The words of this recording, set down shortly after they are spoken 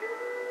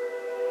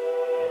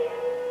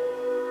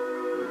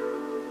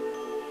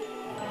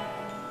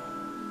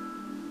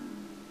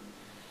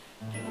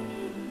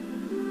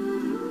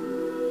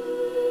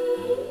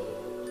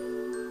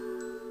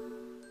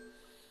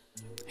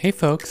Hey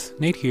folks,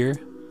 Nate here.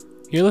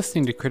 You're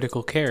listening to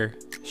Critical Care,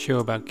 a show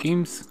about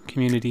games,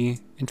 community,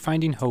 and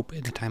finding hope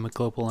in a time of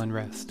global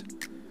unrest.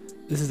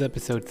 This is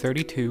episode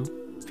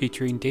 32,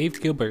 featuring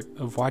Dave Gilbert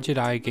of Wadjet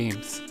Eye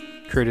Games,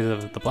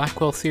 creators of the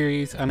Blackwell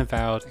series,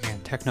 Unavowed,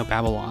 and Techno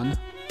Babylon.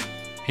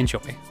 Enjoy.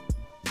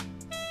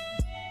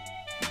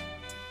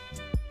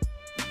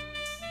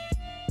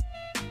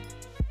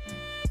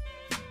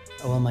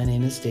 Well, my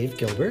name is Dave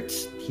Gilbert,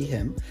 he,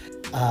 him.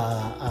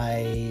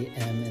 I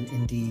am an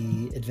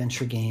indie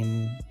adventure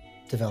game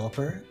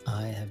developer.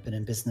 I have been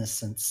in business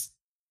since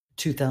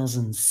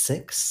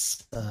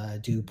 2006.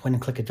 Do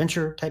point-and-click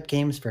adventure type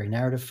games, very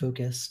narrative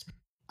focused.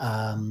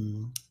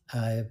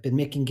 I've been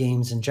making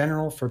games in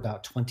general for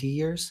about 20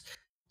 years.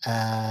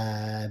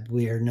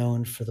 We are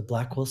known for the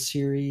Blackwell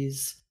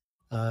series,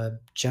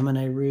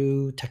 Gemini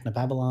Rue, Techno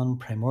Babylon,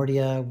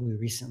 Primordia. We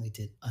recently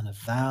did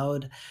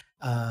Unavowed.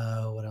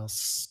 What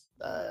else?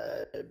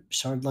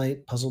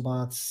 Shardlight,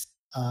 Puzzlebots,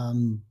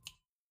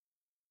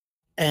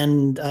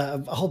 and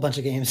a whole bunch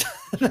of games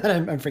that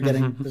I'm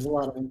forgetting. There's a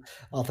lot of them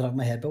off the top of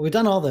my head, but we've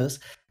done all those.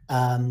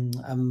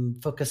 I'm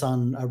focused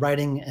on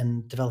writing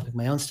and developing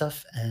my own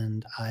stuff,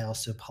 and I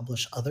also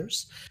publish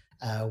others.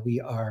 We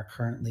are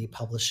currently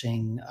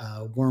publishing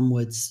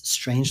Wormwood's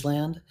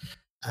Strangeland,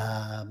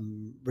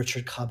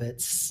 Richard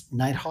Cobbett's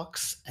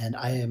Nighthawks, and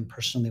I am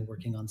personally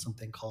working on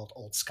something called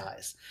Old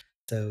Skies.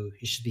 So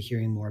you should be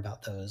hearing more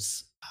about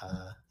those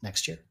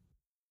next year.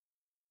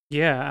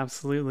 Yeah,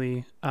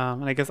 absolutely.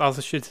 And I guess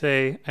also should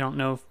say, I don't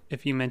know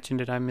if you mentioned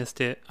it, I missed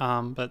it,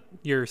 but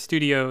your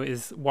studio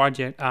is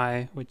Wadjet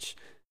Eye, which...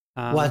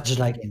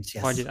 Wadjet Eye Games,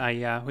 yes. Wadjet Eye,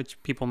 yeah,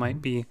 which people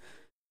might be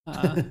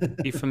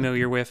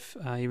familiar with,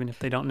 even if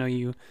they don't know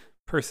you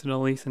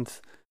personally,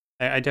 since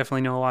I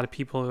definitely know a lot of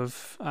people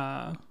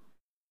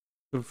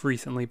who've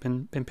recently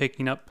been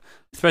picking up,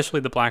 especially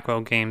the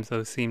Blackwell games.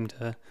 Those seem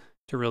to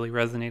really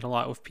resonate a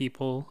lot with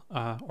people,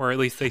 or at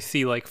least they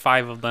see like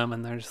 5 of them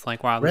and they're just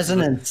like, wow.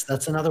 Resonance,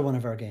 that's another one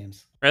of our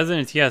games.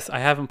 Resonance, yes, I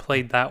haven't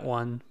played that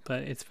one,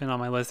 but it's been on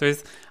my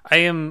list. I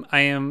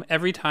am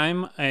every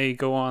time I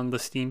go on the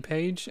Steam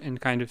page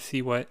and kind of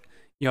see what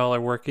y'all are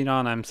working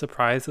on, I'm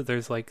surprised that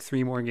there's like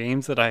 3 more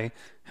games that I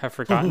have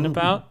forgotten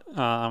about.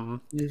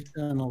 You've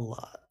done a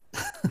lot.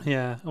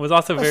 Yeah, I was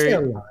also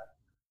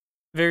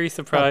very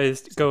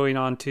surprised going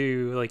on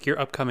to like your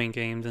upcoming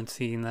games and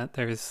seeing that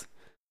there's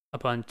a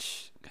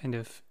bunch kind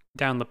of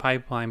down the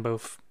pipeline,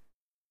 both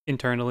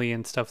internally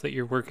and stuff that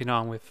you're working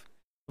on with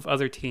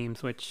other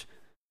teams, which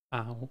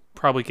we'll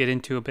probably get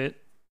into a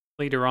bit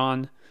later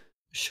on.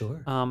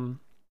 Sure.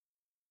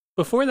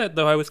 Before that,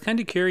 though, I was kind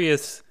of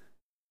curious,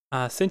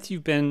 since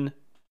you've been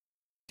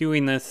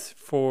doing this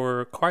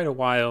for quite a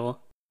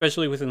while,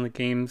 especially within the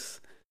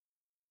games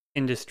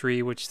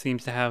industry, which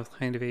seems to have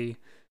kind of a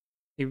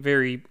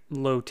very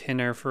low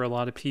tenor for a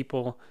lot of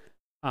people,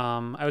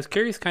 I was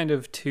curious kind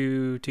of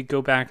to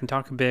go back and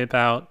talk a bit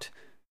about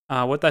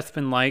what that's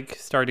been like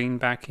starting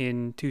back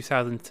in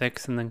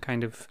 2006 and then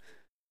kind of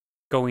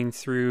going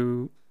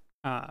through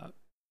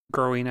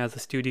growing as a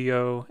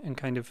studio and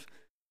kind of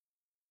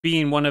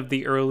being one of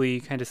the early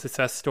kind of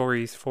success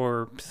stories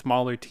for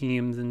smaller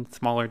teams and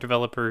smaller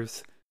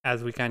developers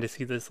as we kind of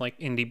see this like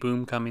indie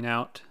boom coming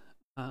out.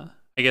 I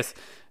guess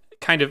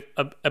kind of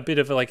a bit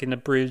of like an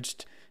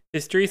abridged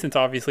history, since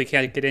obviously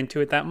can't get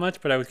into it that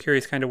much, but I was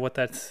curious kind of what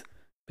that's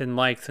been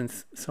like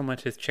since so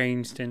much has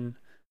changed in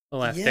the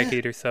last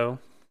decade or so.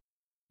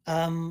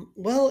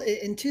 Well,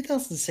 in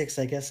 2006,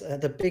 I guess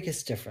the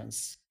biggest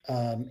difference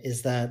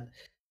is that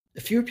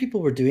fewer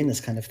people were doing this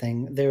kind of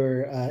thing. There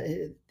were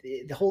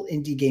the whole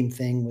indie game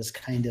thing was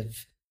kind of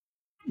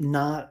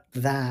not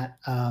that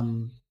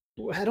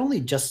had only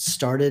just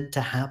started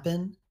to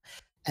happen,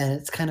 and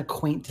it's kind of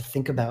quaint to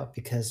think about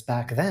because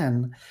back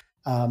then,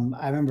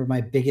 I remember my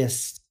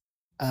biggest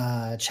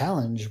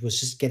challenge was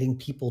just getting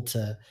people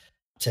to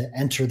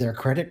enter their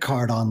credit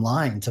card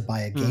online to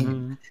buy a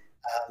game.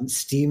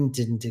 Steam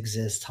didn't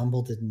exist,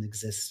 Humble didn't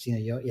exist.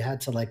 You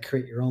had to like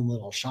create your own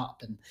little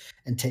shop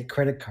and take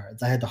credit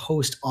cards. I had to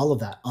host all of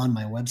that on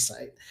my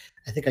website.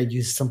 I think I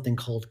used something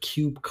called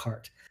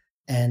CubeCart,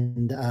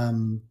 and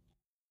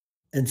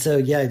so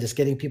yeah, just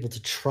getting people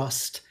to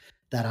trust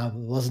that I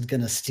wasn't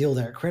going to steal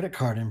their credit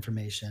card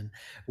information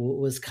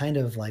was kind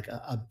of like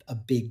a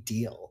big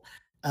deal.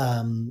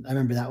 I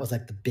remember that was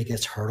like the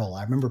biggest hurdle.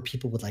 I remember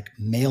people would like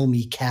mail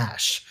me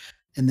cash,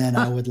 and then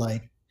I would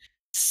like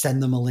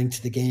send them a link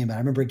to the game. I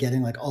remember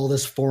getting like all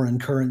this foreign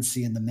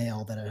currency in the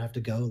mail that I'd have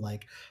to go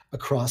like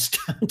across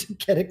town to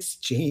get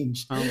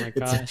exchanged. Oh my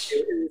gosh.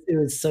 It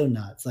was so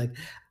nuts. Like,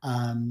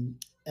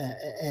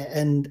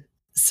 and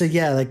so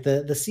yeah, like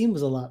the scene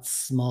was a lot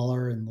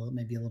smaller and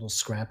maybe a little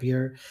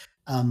scrappier.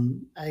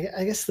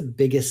 I guess the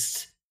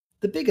biggest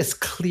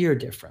clear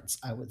difference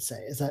I would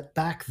say is that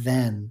back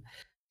then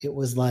it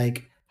was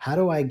like, how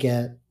do I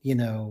get,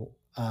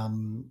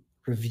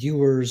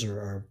 reviewers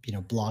or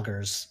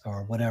bloggers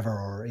or whatever,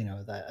 or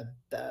that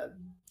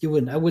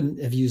I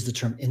wouldn't have used the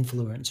term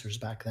influencers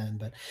back then,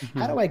 but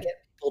how do I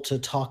get people to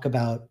talk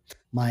about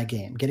my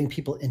game, getting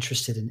people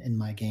interested in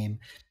my game?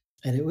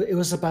 And it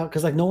was about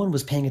because like no one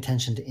was paying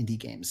attention to indie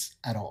games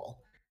at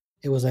all.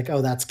 It was like,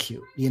 oh, that's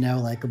cute,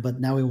 like, but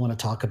now we want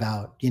to talk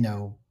about,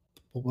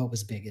 what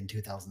was big in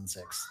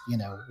 2006,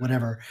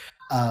 whatever.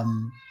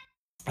 Um,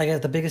 I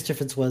guess the biggest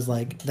difference was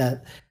like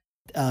that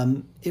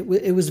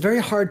it was very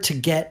hard to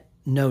get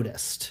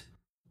noticed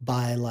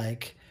by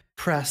like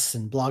press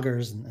and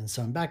bloggers and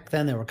so on. Back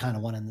then, they were kind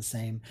of one and the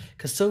same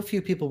because so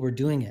few people were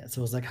doing it. So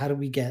it was like, how do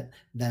we get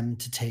them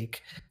to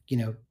take,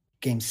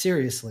 games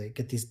seriously?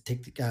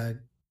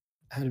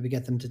 How do we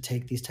get them to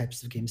take these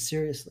types of games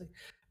seriously?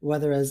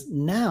 Whereas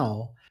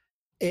now,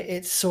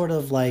 it's sort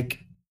of like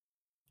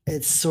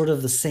it's sort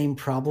of the same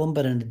problem,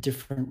 but in a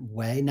different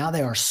way. Now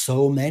there are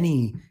so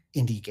many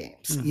indie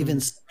games, even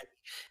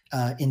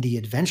Hmm. indie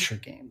adventure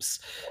games.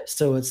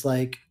 So it's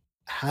like,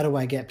 how do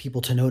I get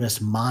people to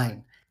notice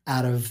mine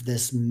out of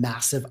this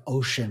massive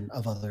ocean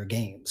of other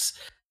games?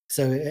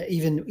 So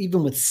even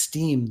with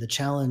Steam, the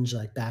challenge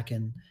like back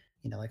in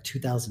like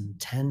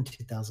 2010,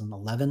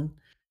 2011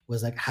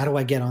 was like, how do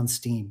I get on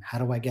Steam? How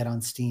do I get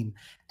on Steam?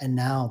 And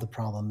now the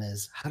problem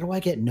is, how do I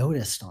get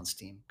noticed on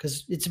Steam?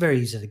 Because it's very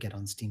easy to get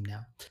on Steam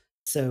now.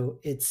 So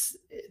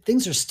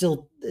things are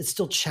still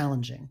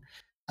challenging.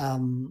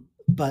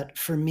 But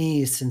for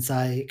me, since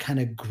I kind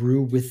of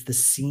grew with the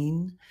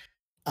scene,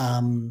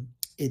 um,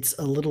 it's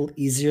a little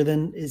easier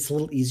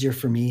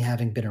for me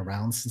having been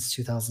around since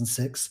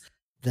 2006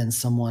 than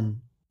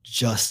someone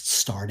just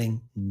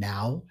starting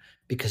now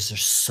because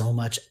there's so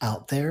much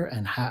out there.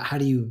 And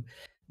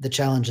the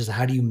challenge is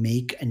how do you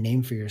make a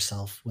name for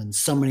yourself when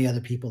so many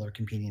other people are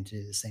competing to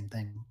do the same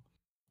thing?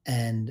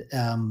 And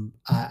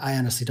I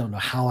honestly don't know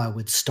how I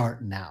would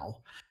start now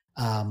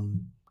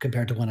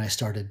compared to when I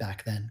started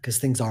back then because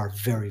things are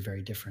very,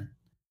 very different.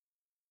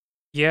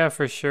 Yeah,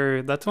 for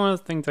sure. That's one of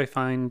the things I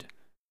find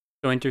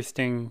so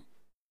interesting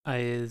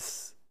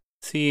is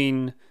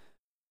seeing,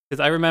 because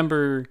I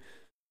remember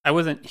I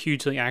wasn't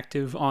hugely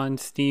active on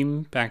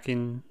Steam back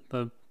in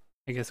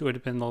I guess it would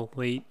have been the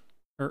late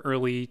or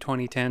early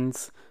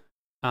 2010s.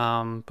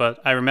 But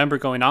I remember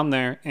going on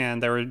there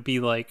and there would be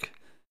like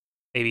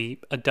maybe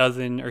a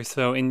dozen or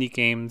so indie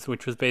games,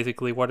 which was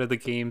basically what are the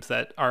games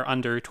that are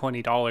under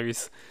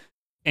 $20.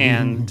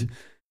 And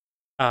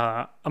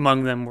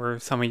among them were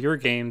some of your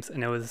games,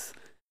 and it was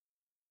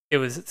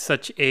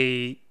such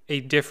a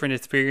different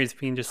experience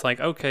being just like,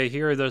 okay,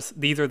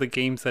 these are the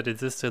games that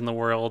exist in the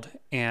world,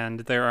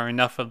 and there are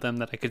enough of them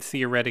that I could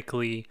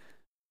theoretically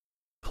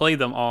play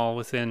them all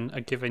within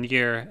a given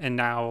year. And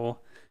now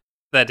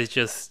that is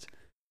just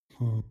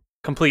Mhm.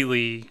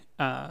 completely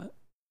out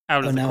Oh,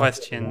 of the now it's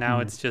question. Now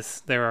overwhelming. it's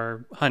just there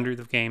are hundreds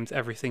of games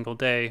every single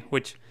day,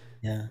 which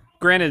Yeah.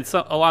 granted,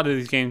 a lot of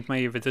these games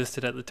may have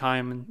existed at the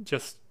time and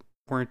just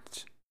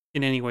weren't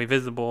in any way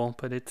visible,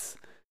 but it's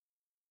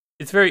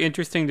very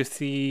interesting to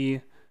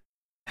see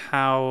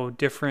how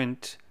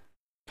different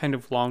kind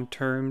of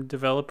long-term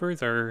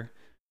developers are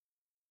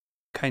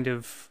kind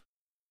of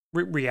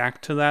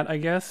react to that, I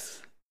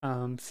guess.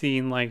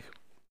 Seeing like,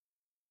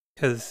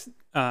 because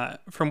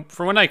from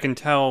what I can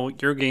tell,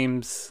 your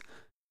games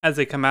as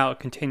they come out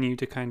continue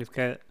to kind of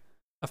get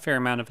a fair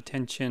amount of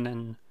attention,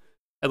 and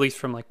at least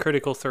from like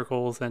critical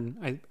circles.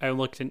 And I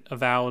looked at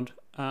Avowed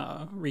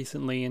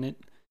recently, and it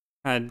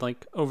had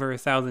like over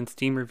 1,000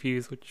 Steam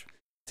reviews, which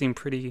seemed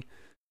pretty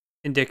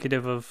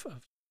indicative of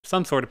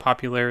some sort of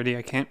popularity.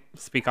 I can't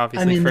speak I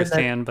obviously mean,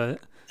 firsthand,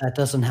 but that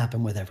doesn't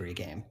happen with every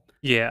game.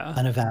 yeah.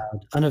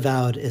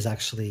 Unavowed is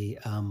actually,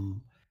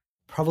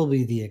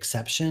 probably the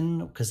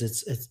exception because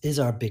it is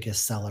our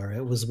biggest seller.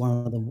 It was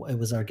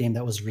our game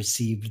that was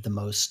received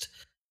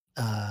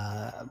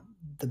uh,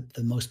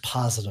 the most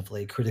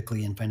positively,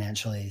 critically and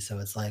financially. So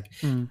it's like,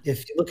 Mm.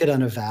 if you look at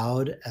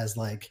Unavowed as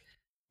like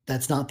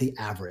that's not the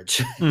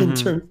average in Hmm.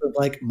 terms of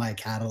like my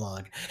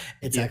catalog.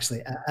 It's Yeah.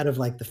 actually out of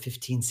like the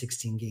 15,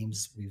 16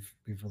 games we've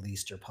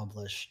released or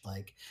published,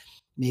 like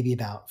maybe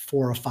about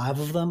 4 or 5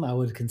 of them I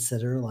would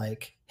consider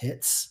like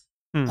hits.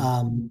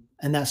 Mm.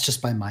 And that's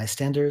just by my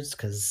standards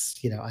because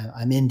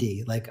I'm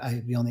indie. Like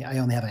I only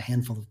have a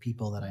handful of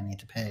people that I need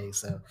to pay.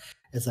 So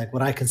it's like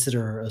what I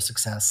consider a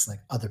success,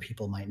 like other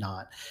people might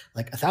not.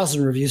 Like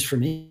 1,000 reviews for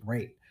me,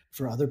 great.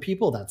 For other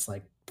people, that's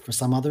like for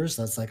some others,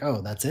 that's like,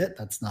 oh, that's it.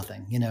 That's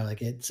nothing.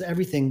 Like it's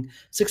everything.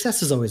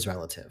 Success is always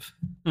relative.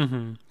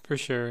 Hmm. For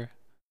sure.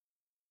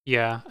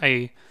 Yeah.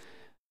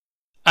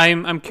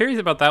 I'm curious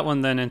about that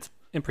one then.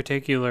 In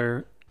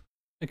particular,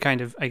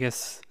 kind of I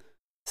guess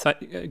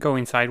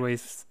going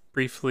sideways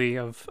briefly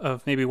of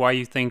maybe why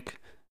you think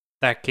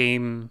that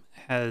game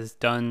has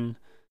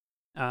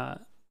uh,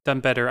 done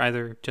better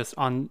either just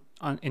on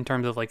in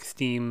terms of like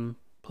Steam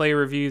player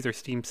reviews or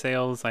Steam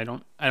sales. I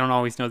don't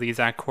always know the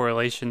exact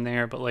correlation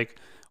there, but like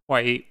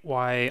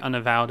why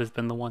Unavowed has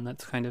been the one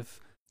that's kind of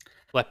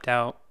leapt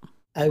out.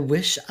 I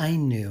wish I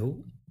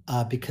knew,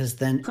 because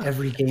then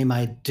every game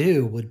I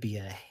do would be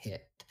a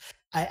hit.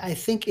 I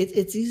think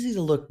it's easy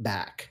to look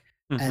back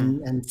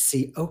Hmm. and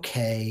see,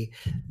 okay,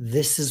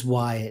 this is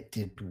why it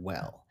did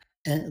well.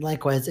 And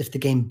likewise, if the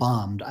game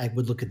bombed, I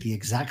would look at the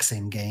exact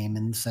same game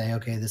and say,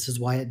 "Okay, this is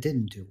why it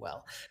didn't do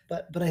well."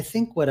 But I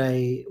think what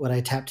I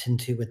tapped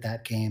into with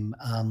that game,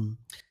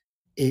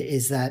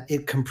 is that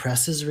it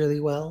compresses really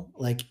well.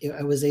 Like,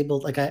 I was able,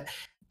 like,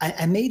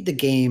 I made the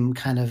game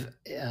kind of,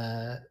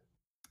 uh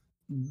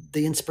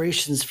the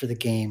inspirations for the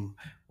game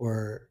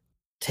were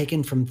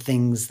taken from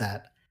things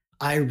that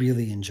I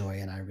really enjoy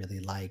and I really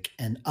like,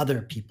 and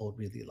other people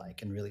really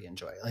like and really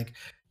enjoy, like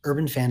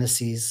urban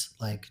fantasies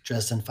like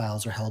Dresden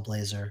Files or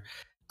Hellblazer,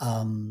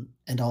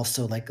 and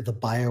also like the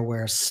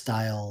BioWare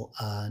style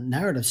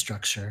narrative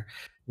structure,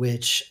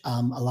 which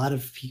a lot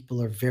of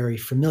people are very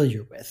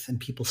familiar with, and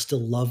people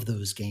still love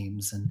those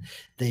games, and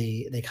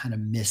they kind of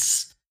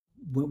miss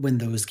when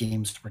those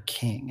games were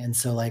king, and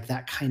so like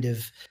that kind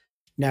of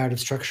narrative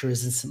structure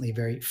is instantly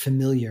very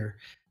familiar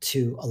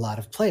to a lot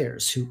of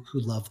players who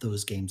love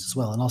those games as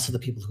well, and also the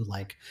people who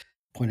like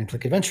point and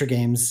click adventure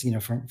games,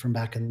 from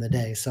back in the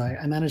day. So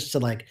I managed to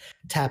like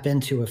tap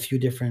into a few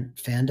different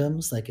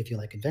fandoms. Like if you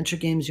like adventure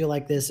games, you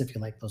like this. If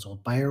you like those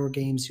old Bioware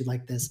games, you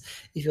like this.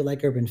 If you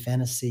like urban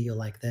fantasy, you'll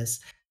like this.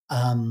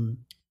 Um,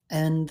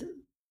 and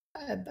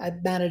I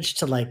managed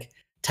to like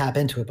tap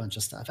into a bunch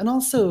of stuff, and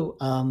also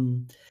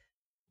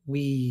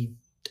we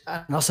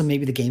and also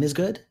maybe the game is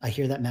good. I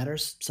hear that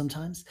matters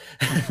sometimes.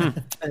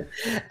 But,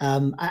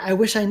 I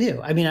wish I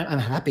knew. I mean, I'm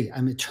happy.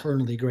 I'm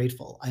eternally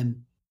grateful.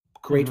 I'm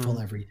grateful Mhm.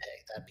 every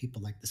day that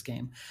people like this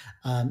game,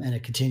 and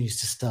it continues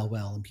to sell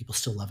well, and people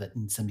still love it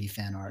and send me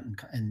fan art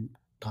and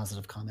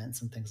positive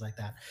comments and things like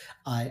that.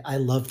 I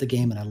love the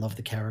game and I love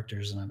the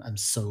characters, and I'm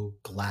so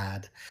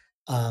glad.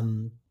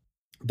 Um,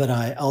 but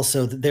I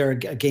also there are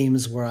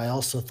games where I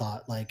also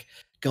thought, like,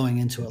 going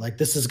into it, like,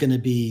 this is gonna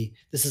be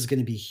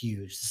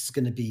huge. This is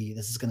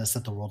gonna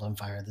set the world on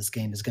fire. This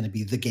game is gonna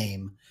be the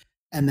game.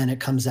 And then it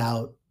comes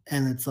out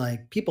and it's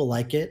like, people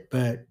like it,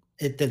 but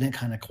it then it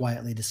kinda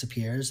quietly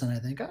disappears, and I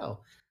think,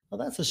 "Oh, well,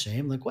 that's a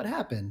shame. Like, what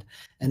happened?"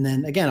 And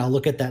then again, I'll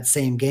look at that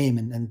same game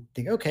and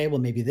think, "Okay, well,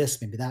 maybe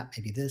this, maybe that,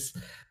 maybe this."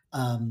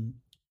 Um,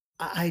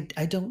 I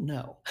don't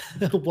know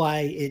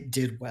why it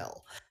did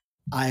well.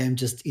 I am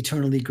just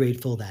eternally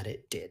grateful that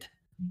it did.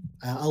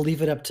 I'll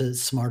leave it up to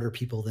smarter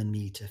people than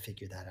me to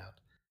figure that out.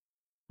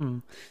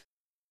 Mm.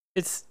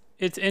 It's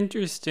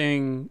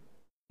interesting.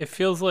 It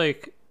feels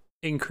like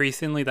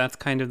increasingly that's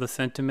kind of the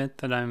sentiment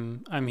that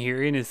I'm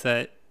hearing is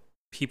that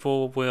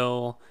people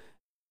will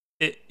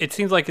it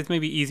seems like it's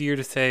maybe easier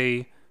to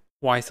say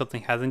why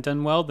something hasn't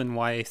done well than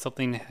why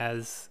something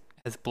has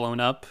blown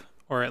up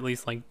or at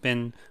least like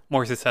been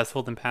more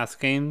successful than past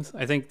games.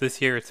 I think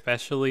this year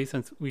especially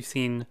since we've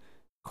seen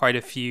quite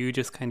a few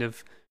just kind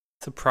of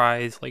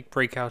surprise like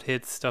breakout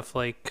hits stuff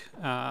like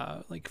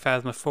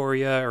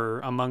Phasmophoria or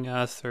Among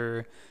Us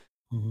or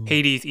Mhm.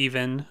 Hades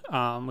even,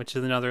 which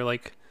is another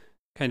like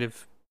kind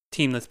of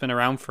team that's been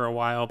around for a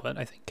while, but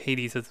I think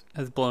Hades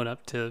has blown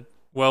up to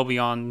well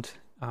beyond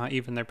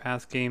even their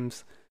past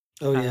games,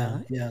 Oh, yeah,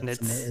 uh, yeah, and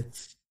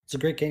it's a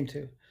great game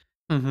too.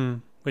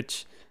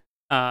 which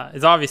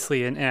is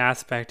obviously an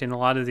aspect in a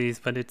lot of these,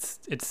 but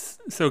it's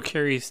so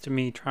curious to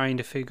me trying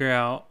to figure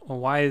out well,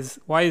 why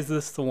is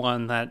this the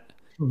one that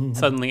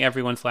suddenly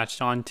everyone's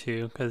latched on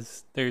to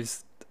because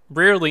there's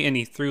rarely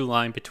any through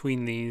line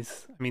between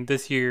these. I mean,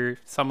 this year,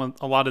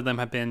 a lot of them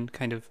have been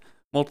kind of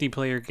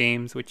multiplayer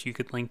games, which you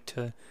could link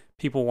to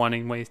people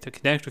wanting ways to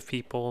connect with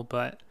people.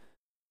 But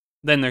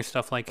then there's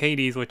stuff like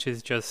Hades, which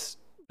is just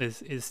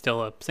is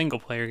still a single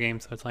player game.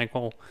 So it's like,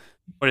 well,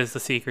 what is the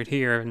secret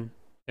here? And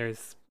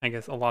there's, I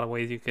guess, a lot of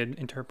ways you could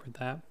interpret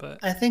that. But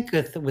I think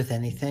with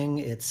anything,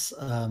 it's,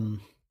 I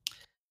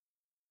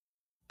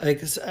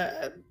guess,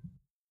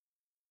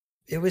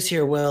 it was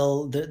here,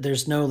 well,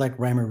 there's no, like,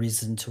 rhyme or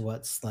reason to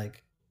what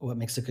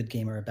makes a good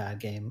game or a bad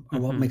game, or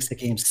what hmm makes the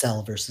game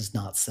sell versus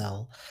not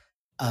sell.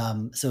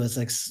 So it's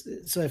like,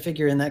 so I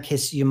figure in that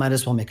case, you might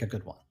as well make a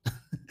good one.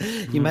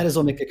 You hmm might as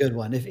well make a good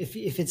one.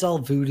 If it's all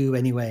voodoo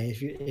anyway,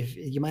 if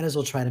you might as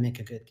well try to make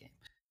a good game.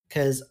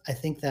 Because I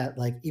think that,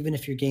 like, even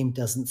if your game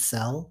doesn't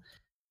sell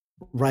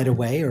right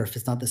away, or if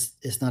it's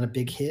not a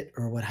big hit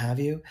or what have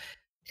you,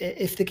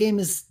 if the game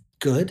is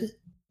good,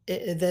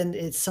 then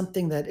it's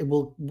something that it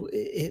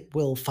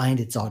will find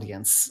its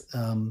audience,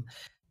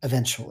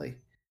 eventually.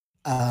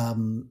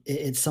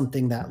 It's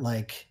something that,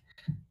 like,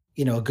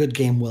 a good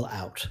game will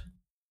out.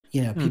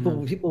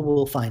 hmm People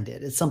will find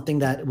it. It's something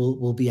that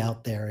will be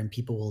out there, and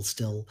people will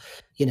still,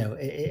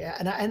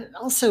 and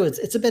also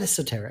it's a bit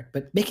esoteric,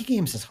 but making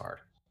games is hard.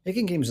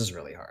 Making games is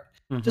really hard.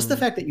 Just the hmm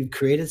fact that you've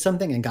created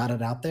something and got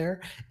it out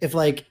there, if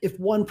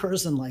one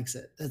person likes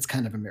it, that's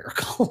kind of a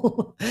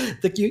miracle.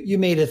 Like, you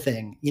made a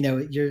thing,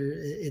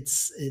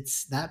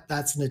 it's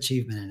that's an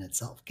achievement in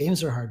itself.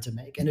 Games are hard to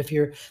make, and if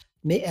you're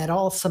at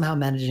all somehow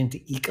managing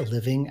to eke a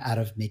living out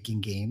of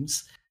making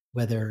games,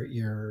 whether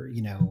you're,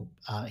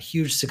 a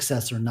huge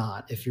success or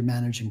not, if you're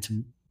managing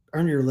to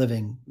earn your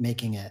living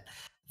making it,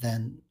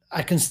 then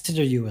I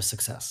consider you a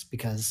success,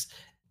 because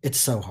it's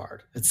so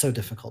hard. It's so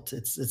difficult.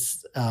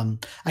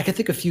 I can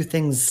think of few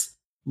things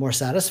more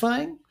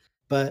satisfying,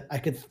 but I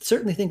could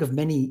certainly think of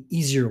many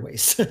easier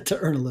ways to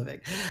earn a living.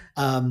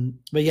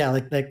 But yeah,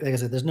 like I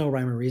said, there's no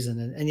rhyme or reason,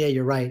 and yeah,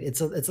 you're right. It's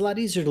a lot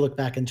easier to look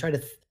back and try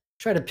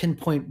to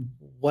pinpoint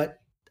what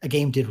a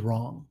game did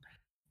wrong,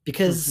 Hmm.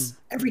 because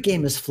every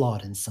game is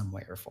flawed in some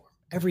way or form.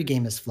 Every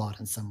game is flawed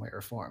in some way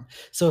or form.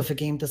 So if a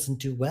game doesn't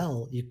do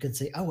well, you can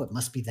say, "Oh, it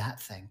must be that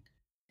thing.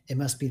 It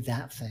must be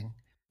that thing,"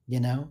 you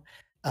know?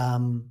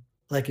 Um,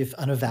 like if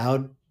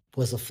Unavowed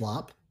was a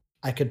flop,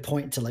 I could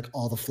point to like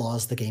all the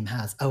flaws the game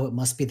has. "Oh, it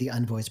must be the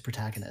unvoiced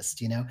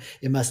protagonist," you know?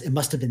 It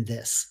must have been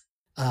this.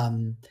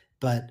 Um,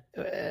 but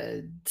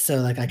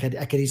so like I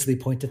could easily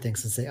point to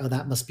things and say, "Oh,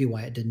 that must be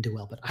why it didn't do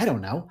well." But I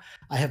don't know.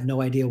 I have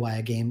no idea why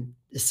a game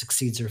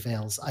succeeds or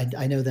fails.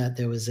 I know that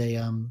there was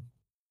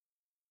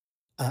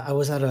I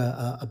was at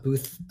a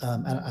booth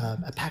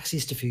at PAX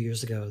East a few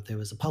years ago. There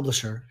was a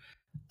publisher.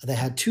 They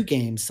had 2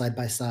 games side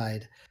by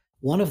side.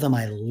 One of them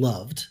I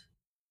loved,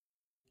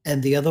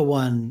 and the other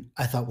one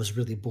I thought was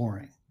really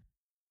boring.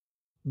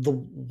 The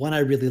one I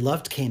really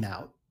loved came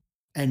out,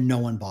 and no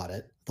one bought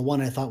it. The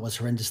one I thought was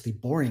horrendously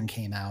boring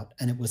came out,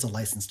 and it was a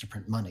license to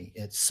print money.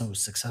 It's so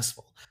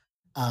successful.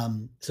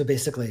 So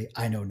basically,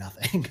 I know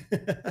nothing.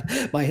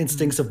 My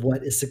instincts of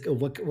what is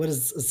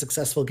a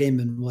successful game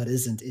and what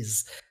isn't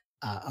is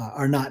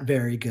are not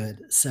very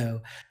good.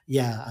 So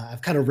yeah,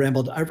 I've kind of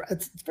rambled.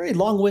 It's a very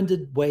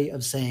long-winded way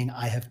of saying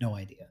I have no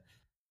idea.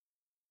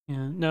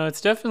 Yeah, no,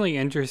 it's definitely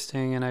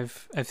interesting, and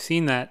I've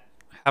seen that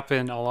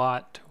happen a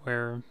lot,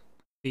 where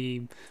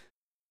the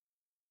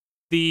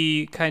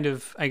the kind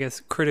of, I guess,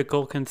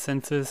 critical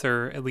consensus,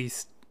 or at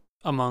least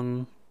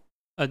among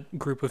a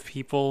group of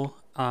people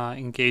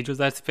engaged with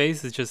that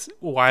space, is just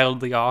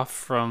wildly off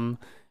from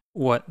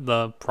what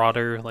the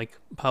broader like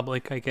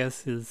public, I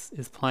guess, is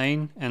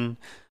playing. And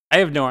I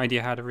have no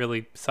idea how to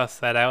really suss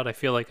that out. I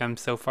feel like I'm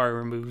so far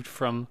removed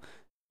from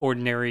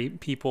ordinary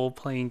people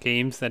playing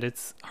games that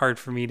it's hard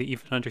for me to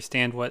even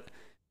understand what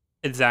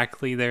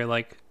exactly their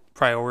like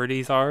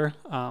priorities are,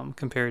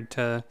 compared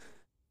to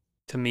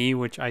me,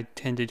 which I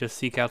tend to just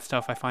seek out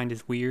stuff I find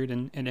is weird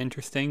and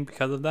interesting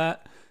because of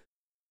that.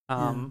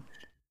 Yeah. Um,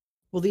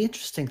 Well, the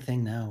interesting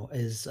thing now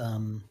is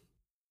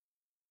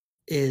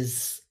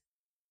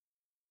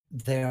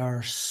there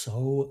are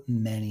so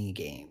many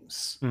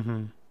games,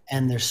 mhm,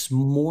 and there's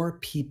more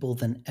people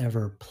than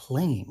ever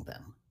playing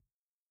them,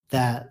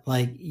 that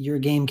like your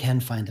game can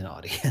find an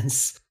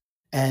audience.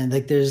 And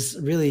like there's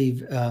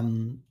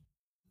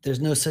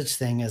no such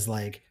thing as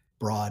like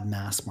broad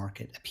mass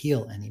market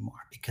appeal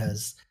anymore,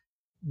 because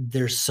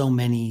there's so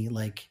many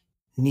like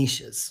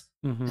niches,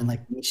 and mhm,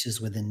 like niches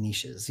within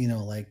niches,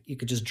 like you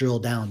could just drill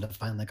down to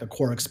find like a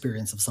core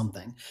experience of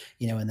something,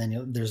 and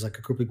then there's like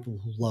a group of people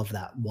who love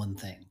that one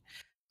thing.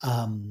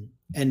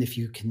 And if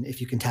you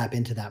can tap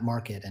into that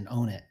market and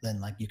own it, then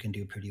like you can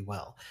do pretty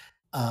well.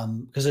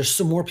 Because there's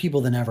so more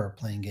people than ever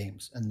playing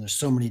games, and there's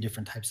so many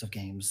different types of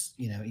games,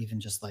 even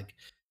just like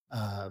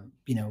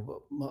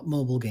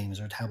mobile games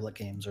or tablet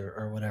games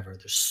or whatever.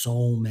 There's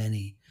so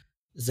many.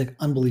 It's like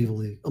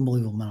unbelievable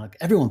amount. Like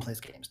everyone plays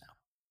games now.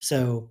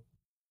 So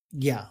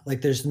yeah, like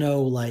there's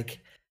no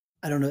like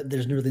I don't know,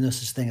 there's really no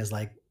such thing as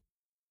like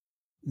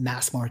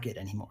mass market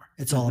anymore.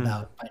 It's all mhm,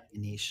 about finding a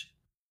niche.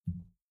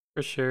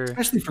 for sure.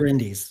 Especially for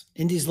indies.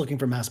 Indies looking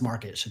for mass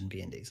market shouldn't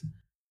be indies.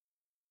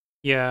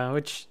 Yeah,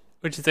 which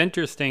is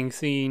interesting.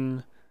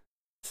 Seeing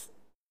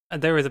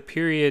there was a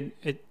period.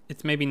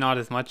 It's maybe not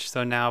as much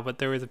so now, but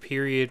there was a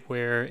period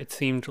where it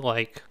seemed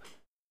like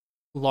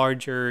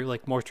larger,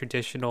 like more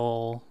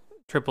traditional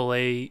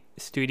AAA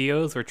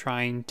studios were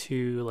trying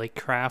to like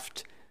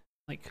craft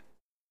like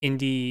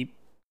indie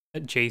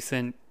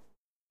adjacent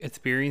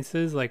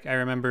experiences. Like I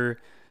remember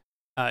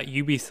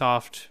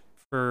Ubisoft,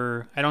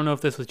 for I don't know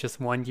if this was just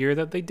 1 year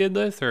that they did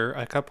this or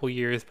a couple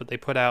years, but they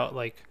put out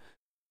like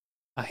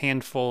a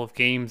handful of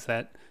games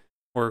that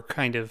were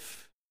kind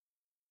of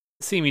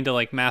seeming to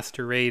like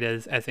masquerade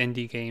as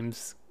indie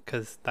games,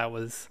 because that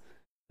was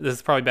this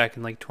is probably back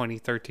in like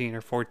 2013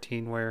 or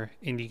 14, where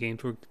indie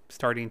games were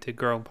starting to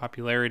grow in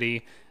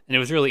popularity, and it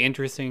was really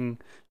interesting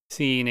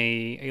seeing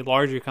a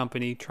larger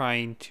company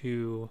trying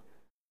to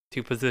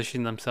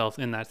position themselves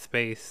in that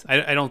space.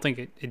 I don't think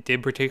it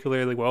did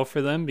particularly well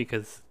for them,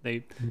 because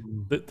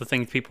Mhm. the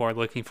things people are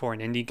looking for in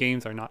indie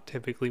games are not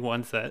typically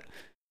ones that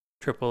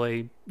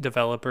AAA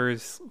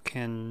developers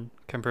can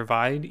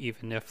provide,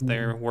 even if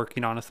they're Mhm.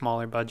 working on a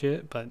smaller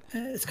budget. But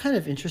It's kind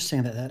of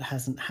interesting that that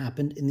hasn't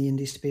happened in the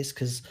indie space,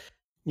 because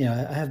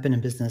I have been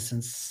in business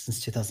since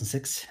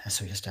 2006,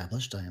 as we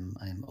established. I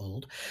am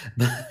old,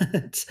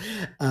 but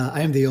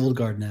I am the old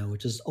guard now,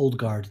 which is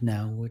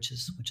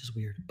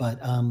weird. But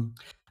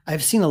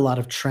I've seen a lot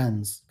of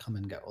trends come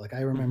and go. Like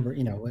I remember,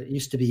 mhm, it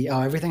used to be,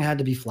 oh, everything had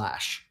to be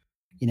Flash.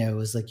 It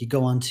was like you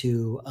go on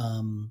to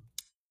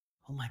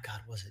oh my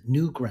god, was it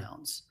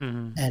Newgrounds?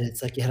 mhm, And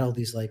it's like you had all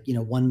these like,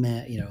 one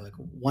man, like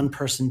one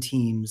person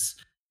teams,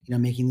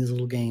 making these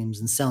little games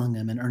and selling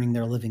them and earning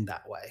their living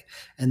that way.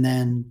 And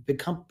then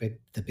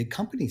the big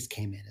companies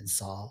came in and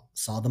saw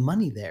the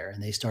money there,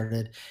 and they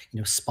started,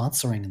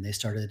 sponsoring, and they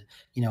started,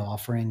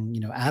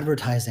 offering,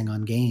 advertising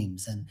on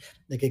games, and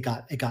like it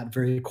got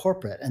very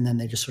corporate, and then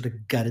they just sort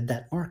of gutted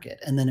that market.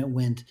 And then it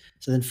went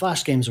so then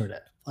Flash games were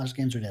dead. Flash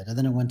games were dead. And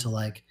then it went to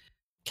like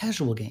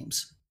casual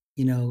games,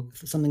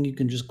 something you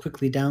can just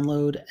quickly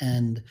download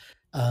and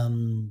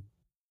um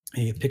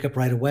you pick up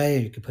right away,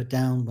 or you can put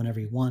down whenever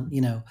you want,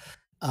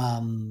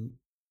 um,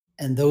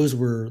 and those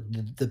were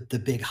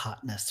the big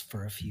hotness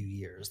for a few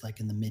years, like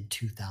in the mid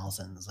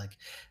 2000s, like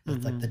the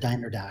Mhm.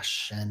 Diner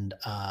Dash and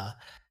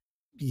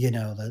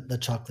the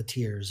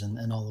Chocolatiers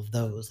and all of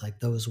those. Like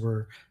those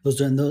are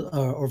in the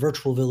or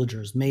Virtual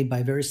Villagers made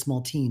by very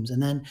small teams,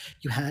 and then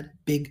you had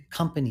big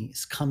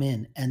companies come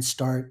in and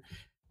start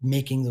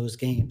making those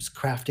games,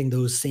 crafting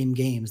those same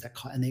games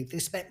and they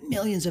spent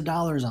millions of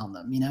dollars on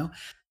them,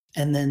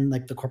 and then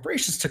like the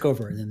corporations took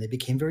over, and then they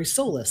became very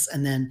soulless,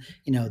 and then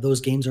those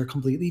games are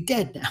completely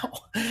dead now.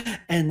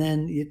 And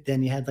then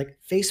you had like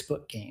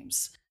Facebook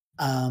games,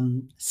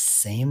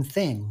 same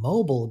thing,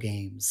 mobile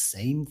games,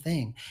 same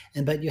thing.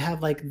 And but you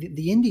have like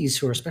the indies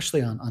who are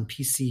especially on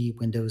PC,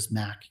 Windows,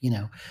 Mac,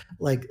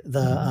 like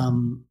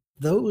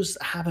those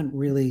haven't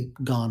really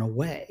gone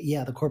away.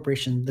 Yeah,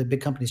 the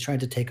big companies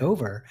tried to take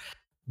over,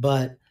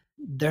 but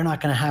they're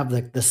not going to have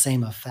the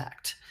same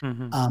effect.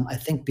 Mhm. I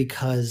think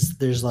because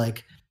there's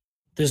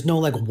no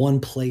like one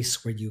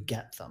place where you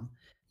get them.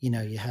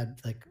 You had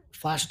like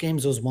Flash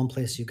games was one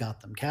place you got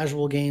them.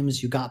 Casual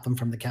games, you got them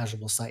from the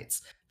casual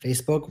sites.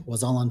 Facebook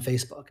was all on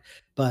Facebook.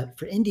 But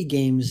for indie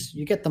games,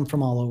 you get them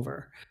from all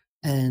over.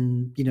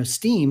 And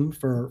Steam,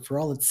 for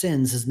all its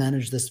sins, has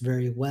managed this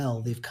very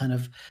well. They've kind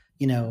of,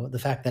 the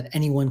fact that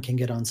anyone can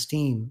get on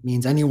Steam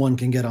means anyone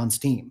can get on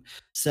Steam.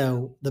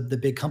 So the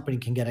big company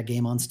can get a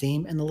game on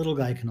Steam, and the little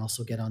guy can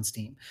also get on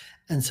Steam.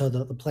 And so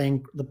the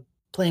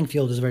playing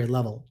field is very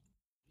level,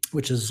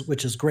 which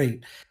is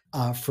great.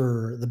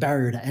 For the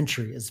barrier to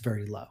entry is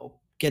very low.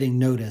 Getting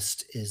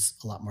noticed is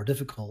a lot more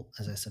difficult,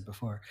 as I said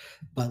before.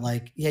 But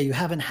like, yeah, you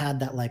haven't had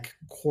that like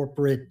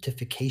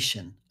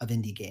corporatification of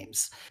indie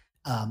games.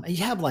 And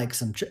you have like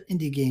some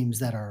indie games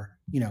that are,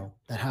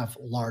 that have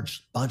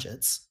large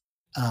budgets.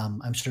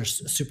 I'm sure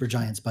Super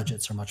Giant's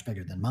budgets are much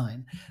bigger than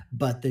mine,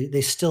 but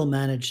they still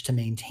manage to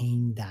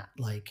maintain that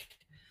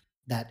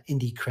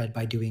indie cred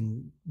by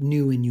doing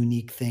new and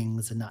unique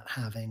things and not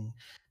having,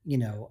 you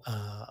know,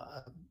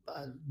 uh,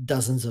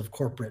 dozens of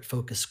corporate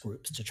focus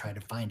groups to try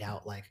to find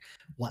out like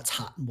what's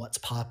hot and what's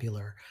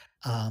popular.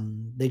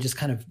 They just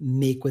kind of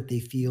make what they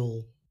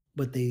feel,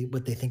 what they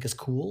think is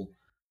cool,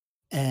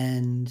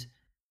 and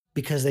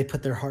because they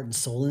put their heart and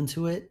soul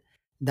into it,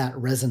 that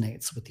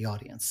resonates with the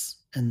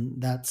audience, and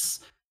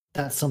that's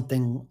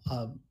something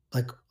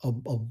like a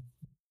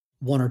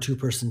one or two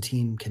person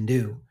team can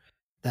do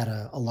that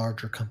a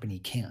larger company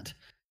can't,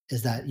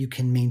 is that you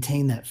can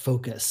maintain that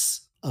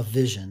focus of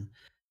vision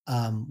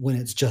when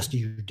it's just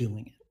you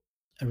doing it.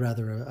 And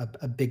rather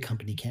a big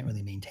company can't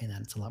really maintain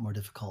that. It's a lot more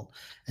difficult.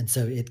 And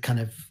so it kind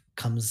of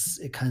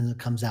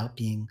comes out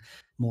being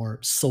more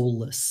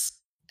soulless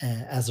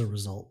as a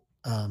result.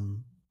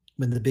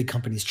 When the big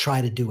companies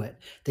try to do it,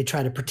 they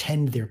try to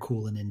pretend they're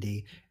cool and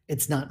indie.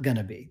 It's not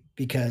gonna be,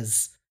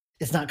 because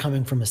it's not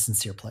coming from a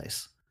sincere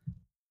place.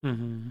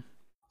 Mhm.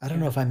 I don't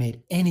know Yeah. if I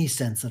made any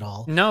sense at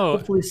all. No,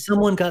 Hopefully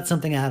someone got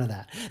something out of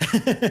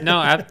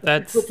no, that.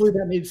 that's Hopefully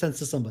that made sense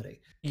to somebody.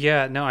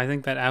 yeah, no, I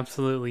think that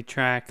absolutely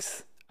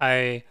tracks.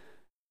 I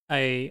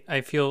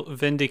feel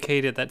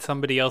vindicated that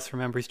somebody else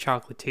remembers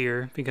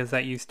Chocolatier because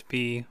that used to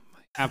be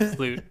my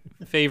absolute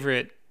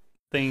favorite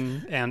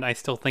thing, and I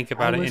still think I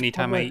about it was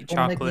anytime I published eat One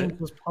of my chocolate.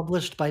 games was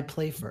published by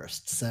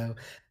PlayFirst, so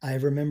I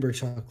remember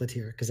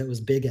Chocolatier because it was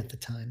big at the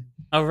time.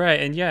 Oh right,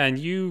 and yeah, and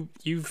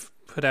you've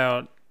put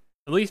out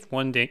at least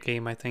one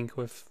game I think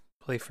with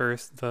Play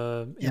First,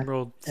 the Yeah,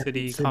 Emerald Emerald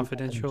City City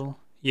Confidential. Confidential.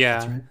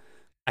 That's Yeah, right.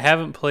 I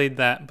haven't played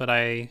that, but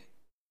I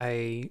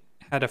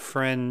had a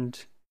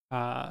friend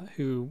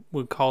who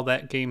would call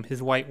that game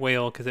his white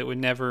whale because it would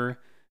never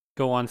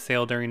go on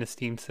sale during a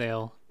Steam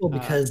sale. Well, Uh,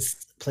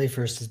 because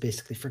PlayFirst is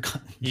basically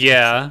forgotten games.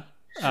 yeah,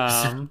 So,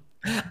 um,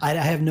 I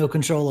have no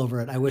control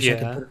over it. I wish I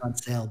could yeah. put it on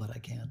sale, but I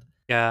can't.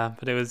 Yeah,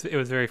 but it was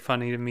very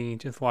funny to me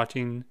just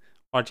watching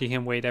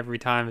him wait every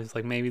time. It's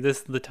like maybe this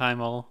is the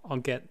time I'll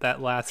get It that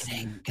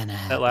ain't gonna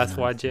last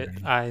happen, I'm widget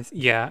sorry. eyes.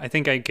 Yeah, I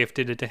think I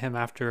gifted it to him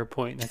after a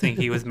point, and I think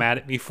he was mad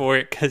at me for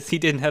it because he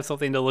didn't have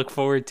something to look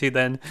forward to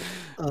then.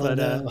 Oh, But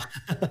no.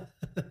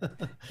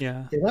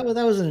 yeah. Yeah,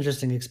 that was an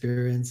interesting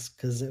experience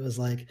because it was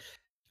like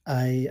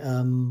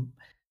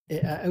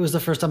it was the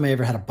first time I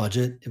ever had a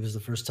budget. It was the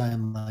first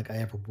time, like, I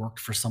ever worked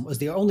for it was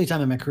the only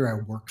time in my career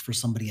I worked for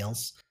somebody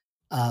else.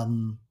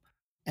 Um,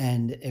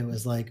 and it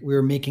was like we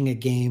were making a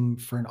game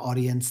for an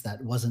audience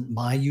that wasn't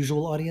my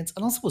usual audience,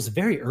 and also was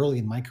very early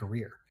in my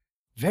career.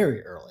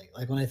 Very early.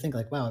 Like, when I think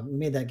like, wow, we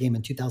made that game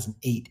in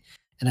 2008,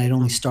 and I had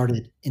only Mm,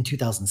 started in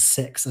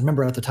 2006. I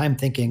remember at the time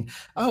thinking,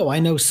 "Oh, I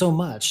know so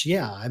much.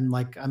 Yeah, I'm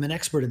an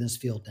expert in this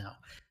field now."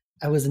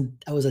 I was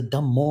a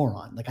dumb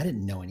moron. Like I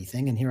didn't know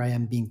anything, and here I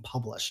am being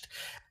published.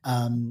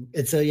 And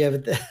so yeah,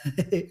 but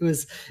it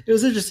was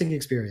an interesting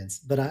experience.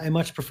 But I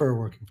much prefer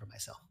working for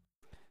myself.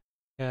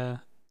 Yeah.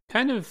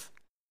 Kind of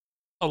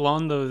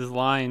along those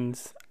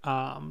lines,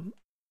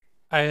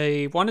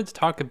 I wanted to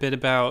talk a bit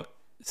about,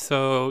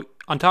 so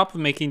on top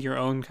of making your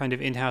own kind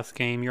of in-house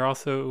game,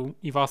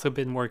 you've also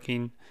been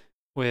working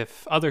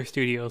with other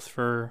studios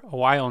for a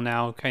while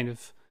now, kind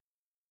of.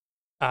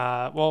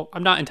 Well,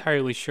 I'm not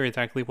entirely sure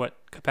exactly what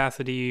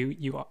capacity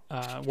you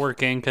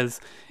work in, because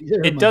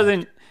Neither it am I.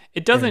 doesn't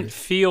it doesn't Varies.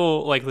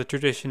 feel like the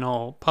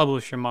traditional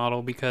publisher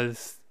model,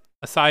 because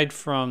aside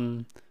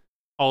from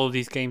all of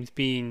these games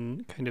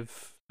being kind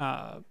of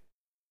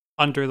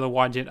under the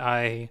Wadjet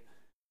Eye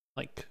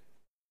like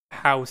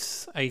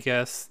house, I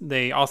guess,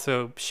 they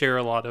also share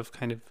a lot of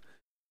kind of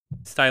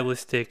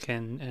stylistic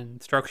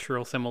and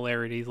structural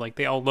similarities. Like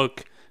they all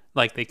look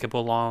like they could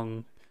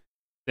belong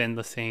in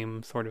the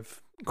same sort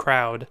of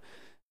crowd.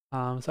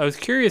 So I was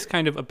curious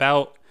kind of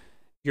about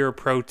your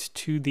approach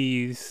to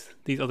these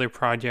other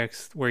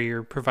projects where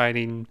you're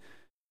providing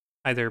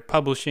either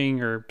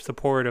publishing or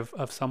support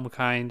of some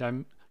kind. I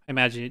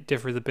imagine it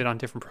differs a bit on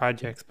different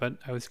projects, but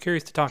I was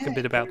curious to talk a Yeah,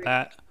 bit about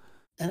that.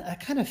 and I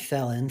kind of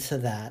fell into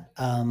that.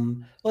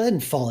 Well, I didn't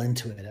fall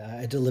into it.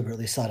 I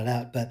deliberately sought it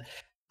out. But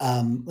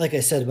like I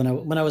said,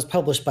 when I was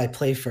published by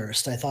Play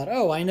First, I thought,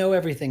 oh, I know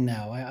everything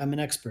now. I'm an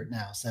expert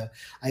now. So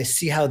I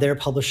see how they're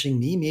publishing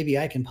me. Maybe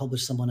I can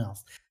publish someone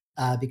else.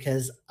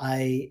 Because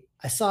I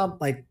saw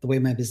like the way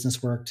my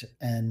business worked,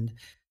 and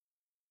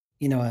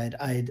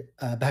I'd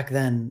back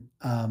then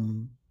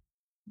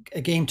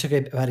a game took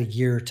about a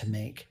year to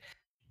make,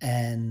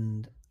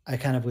 and I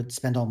kind of would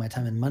spend all my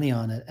time and money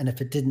on it. And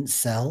if it didn't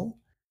sell,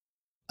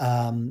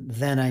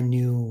 then I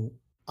knew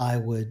I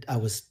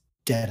was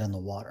dead in the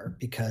water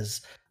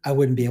because I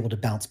wouldn't be able to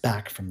bounce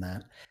back from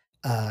that.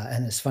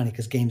 And it's funny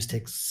because games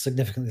take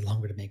significantly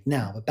longer to make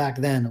now, but back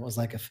then it was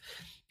like if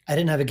I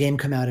didn't have a game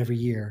come out every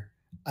year,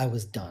 I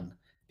was done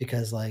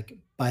because like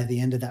by the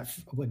end of that,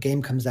 a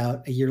game comes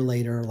out a year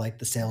later, like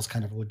the sales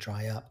kind of would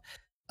dry up,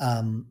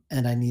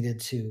 and I needed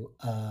to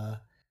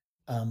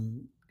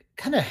um,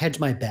 kind of hedge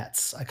my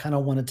bets. I kind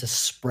of wanted to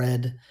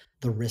spread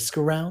the risk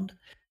around,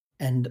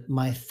 and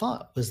my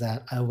thought was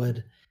that I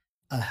would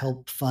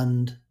help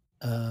fund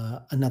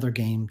another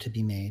game to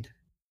be made,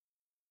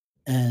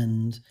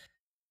 and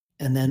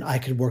and then I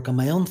could work on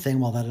my own thing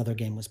while that other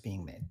game was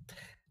being made.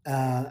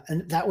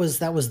 And that was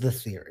the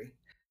theory.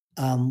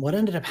 What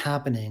ended up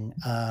happening,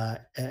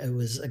 it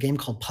was a game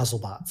called Puzzle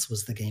Bots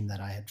was the game that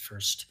I had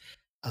first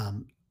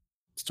um,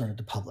 started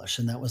to publish,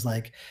 and that was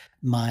like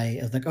I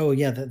was like, oh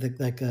yeah,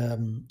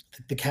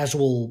 the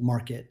casual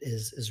market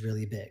is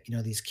really big. You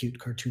know, these cute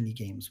cartoony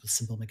games with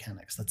simple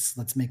mechanics.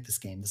 Let's make this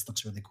game. This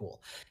looks really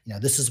cool. You know,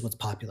 this is what's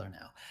popular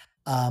now.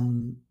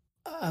 Um,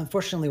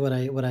 Unfortunately,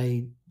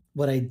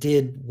 what I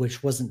did,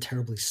 which wasn't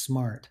terribly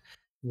smart,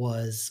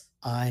 was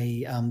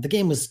the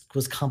game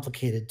was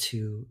complicated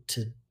to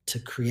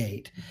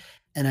create,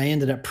 and I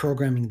ended up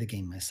programming the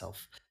game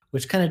myself,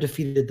 which kind of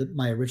defeated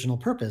my original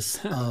purpose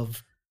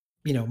of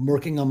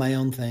working on my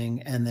own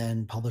thing and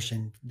then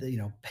publishing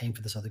paying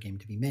for this other game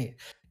to be made.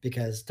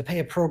 Because to pay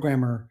a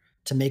programmer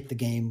to make the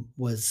game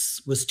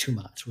was too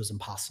much, was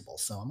impossible.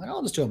 So I'm like,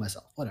 I'll just do it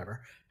myself.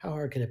 Whatever. How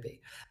hard could it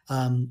be?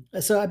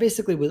 So I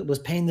basically was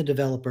paying the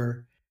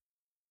developer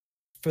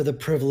for the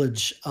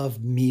privilege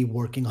of me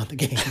working on the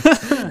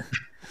game.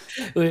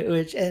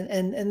 Which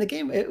and the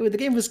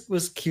game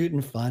was cute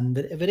and fun,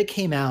 but it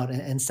came out,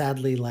 and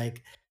sadly,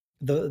 like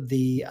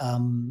the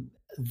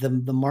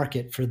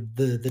market for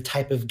the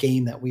type of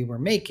game that we were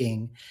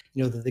making,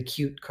 the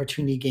cute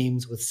cartoony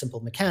games with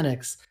simple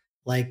mechanics,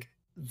 like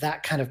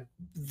that kind of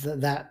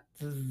that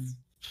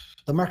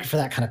the market for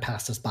that kind of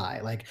passed us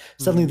by. Like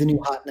suddenly Mm. the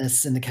new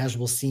hotness in the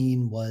casual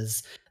scene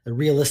was the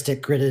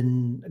realistic gritty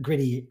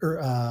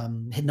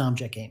hidden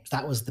object games.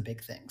 That was the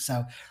big thing.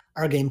 So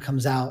our game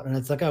comes out and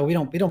it's like, oh, we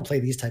don't play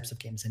these types of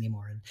games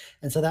anymore.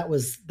 And so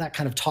that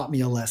kind of taught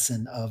me a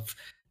lesson of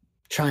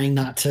trying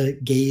not to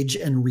gauge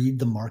and read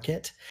the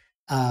market,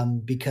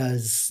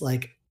 because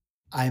like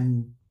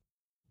I'm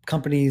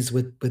companies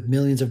with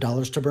millions of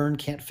dollars to burn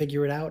can't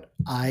figure it out.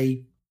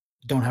 I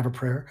don't have a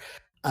prayer.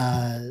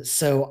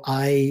 So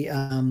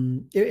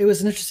it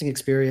was an interesting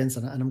experience,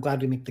 and I'm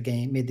glad we made the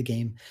game.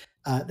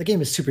 The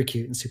game is super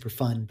cute and super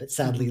fun, but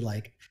sadly, Mhm.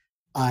 like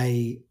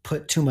I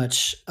put too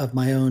much of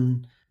my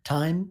own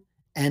time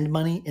and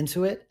money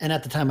into it, and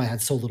at the time I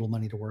had so little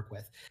money to work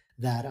with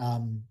that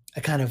I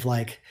kind of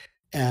like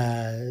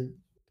uh,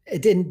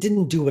 it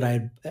didn't do what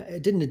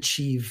it didn't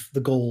achieve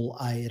the goal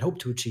I had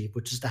hoped to achieve,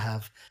 which is to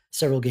have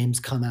several games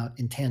come out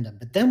in tandem.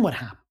 But then what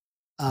happened?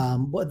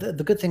 What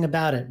the good thing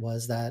about it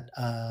was that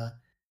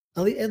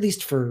at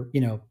least for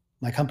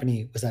my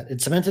company, was that it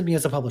cemented me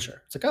as a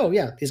publisher. It's like, oh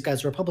yeah, these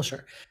guys are a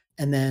publisher.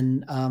 And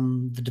then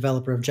the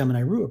developer of Gemini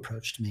Rue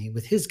approached me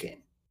with his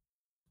game,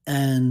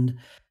 and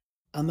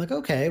I'm like,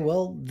 okay,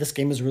 well, this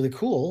game is really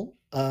cool,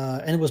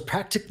 and it was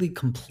practically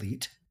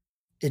complete.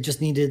 It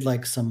just needed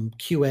like some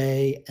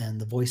QA and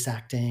the voice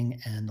acting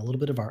and a little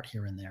bit of art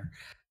here and there.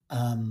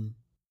 Um,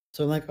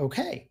 so I'm like,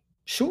 okay,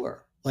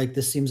 sure. Like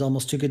this seems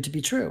almost too good to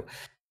be true.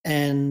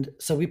 And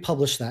so we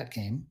published that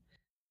game.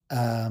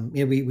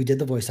 We did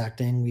the voice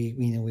acting.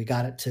 We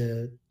got it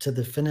to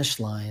the finish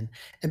line,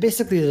 and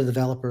basically the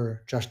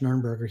developer Josh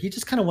Nernberger, he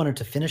just kind of wanted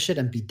to finish it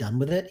and be done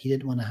with it. He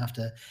didn't want to have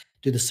to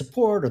do the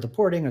support or the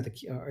porting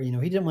or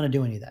he didn't want to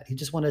do any of that. He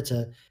just wanted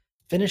to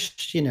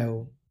finish,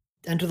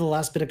 enter the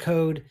last bit of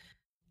code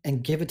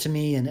and give it to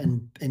me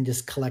and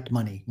just collect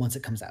money once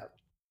it comes out.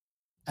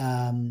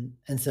 And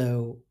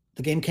so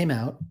the game came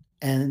out,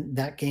 and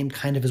that game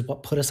kind of is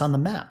what put us on the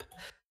map.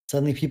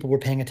 Suddenly, people were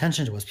paying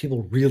attention to us.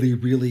 People really,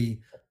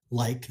 really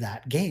liked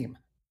that game,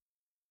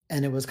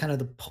 and it was kind of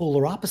the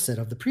polar opposite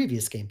of the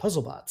previous game,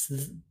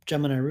 PuzzleBots.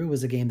 Gemini Rue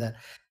was a game that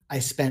I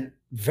spent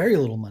very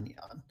little money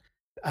on.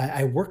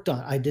 I worked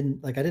on. I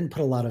didn't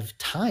put a lot of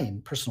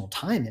time, personal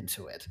time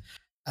into it,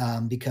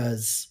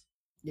 because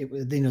it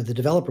was the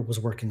developer was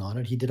working on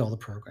it. He did all the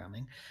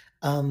programming,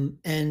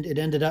 and it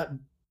ended up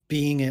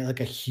being like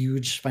a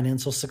huge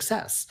financial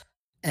success.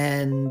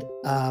 And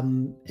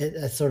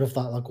I sort of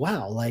thought like,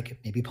 wow, like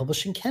maybe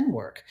publishing can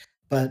work,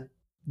 but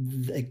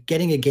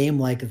getting a game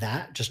like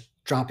that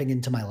just dropping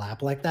into my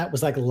lap like that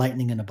was like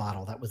lightning in a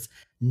bottle. That was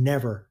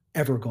never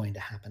ever going to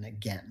happen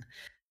again.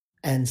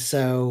 And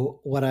so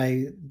what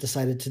I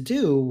decided to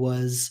do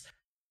was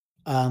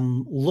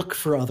look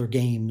for other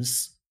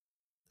games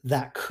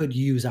that could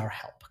use our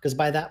help, because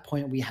by that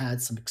point we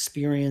had some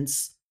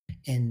experience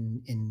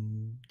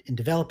in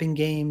developing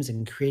games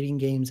and creating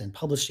games and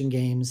publishing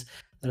games,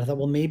 that I thought,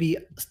 well, maybe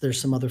there's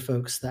some other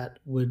folks that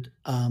would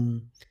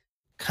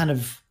kind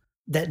of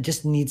that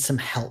just need some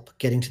help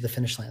getting to the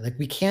finish line. Like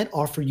we can't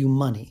offer you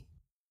money.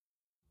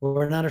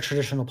 We're not a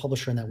traditional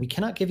publisher in that we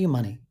cannot give you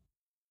money,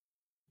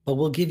 but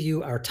we'll give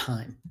you our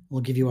time.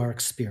 We'll give you our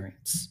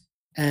experience.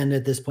 And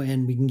at this point,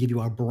 and we can give you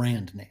our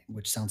brand name,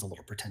 which sounds a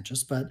little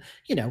pretentious, but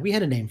we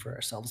had a name for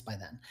ourselves by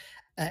then.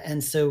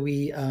 And so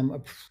we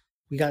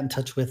got in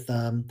touch with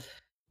Vince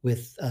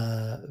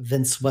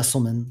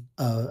Wesselman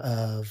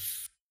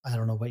of I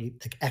don't know what you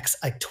like X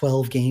like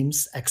 12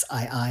 games,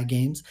 XII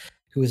games,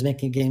 who was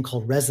making a game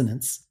called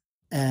Resonance.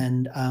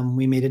 And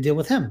we made a deal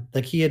with him.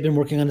 Like he had been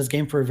working on his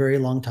game for a very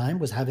long time,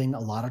 was having a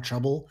lot of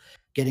trouble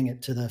getting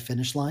it to the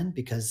finish line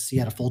because he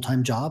had a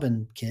full-time job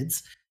and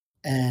kids.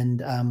 And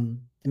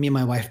me and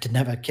my wife didn't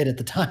have a kid at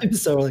the time,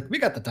 so we're like, we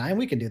got the time,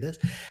 we can do this.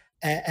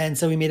 And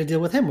so we made a deal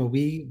with him where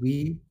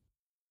we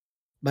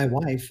my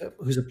wife,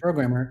 who's a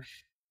programmer,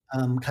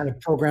 kind of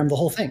programmed the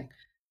whole thing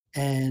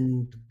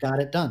and got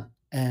it done,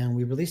 and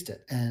we released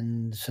it.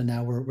 And so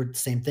now we're the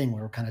same thing,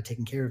 where we're kind of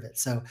taking care of it.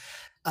 So,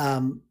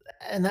 um,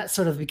 and that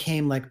sort of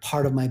became like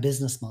part of my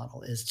business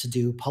model, is to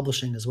do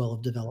publishing as well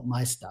as develop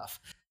my stuff.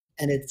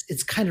 And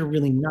it's kind of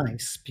really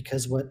nice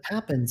because what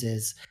happens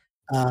is,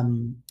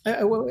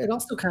 well, it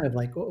also kind of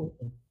like,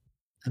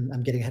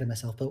 I'm getting ahead of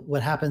myself, but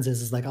what happens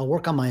is like I'll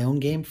work on my own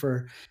game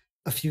for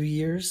a few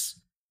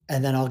years,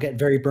 and then I'll get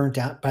very burnt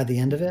out by the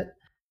end of it.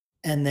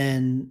 And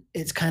then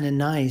it's kind of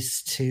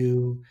nice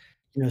to,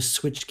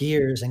 switch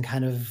gears and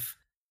kind of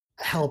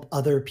help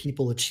other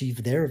people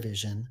achieve their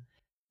vision.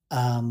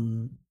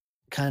 Um,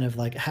 Kind of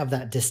like have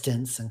that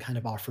distance and kind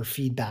of offer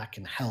feedback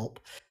and help,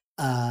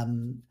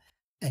 um,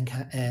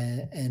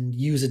 and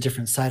use a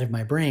different side of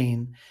my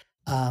brain.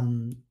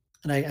 Um,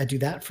 and I do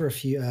that for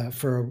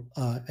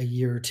a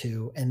year or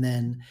two, and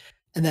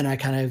then I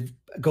kind of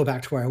go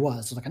back to where I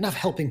was. Like, enough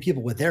helping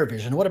people with their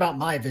vision. What about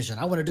my vision?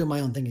 I want to do my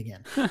own thing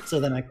again. So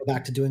then I go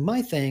back to doing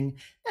my thing,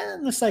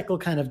 and the cycle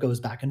kind of goes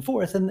back and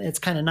forth, and it's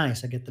kind of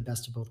nice. I get the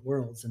best of both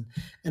worlds,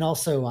 and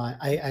also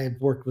I've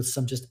worked with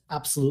some just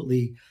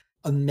absolutely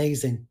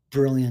amazing,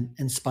 brilliant,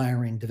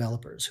 inspiring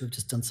developers who have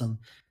just done some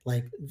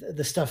like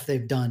the stuff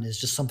they've done is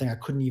just something I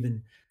couldn't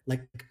even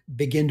like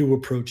begin to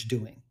approach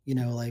doing.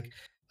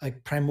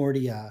 Like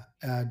Primordia,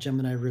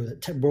 Gemini Rue,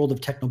 the World of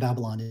Techno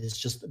Babylon is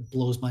just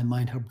blows my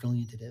mind how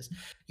brilliant it is.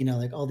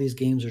 Like all these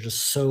games are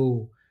just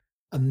so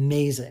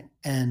amazing.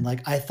 And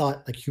like I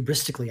thought, like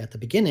hubristically at the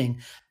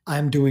beginning,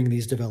 I'm doing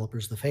these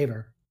developers the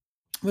favor,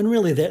 when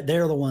really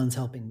they're the ones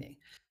helping me,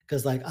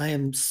 because like I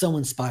am so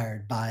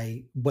inspired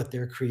by what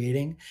they're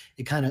creating.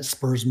 It kind of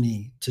spurs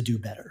me to do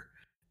better,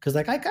 because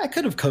like I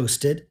could have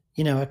coasted.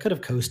 I could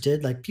have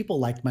coasted. Like people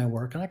liked my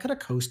work, and I could have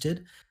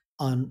coasted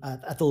on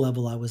at the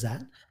level I was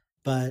at.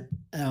 But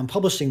I'm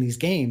publishing these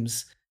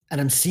games, and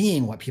I'm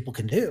seeing what people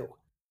can do,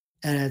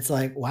 and it's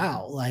like,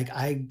 wow, like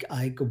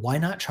why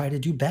not try to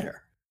do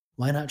better?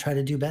 Why not try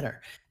to do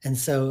better? And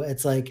so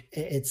it's like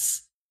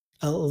it's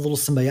a little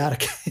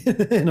symbiotic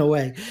in a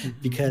way,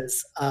 Mhm.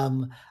 because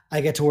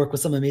I get to work with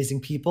some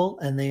amazing people,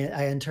 and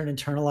I in turn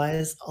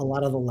internalize a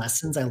lot of the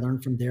lessons I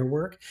learned from their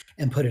work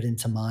and put it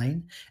into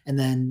mine. And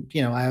then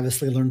I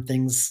obviously learn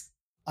things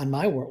on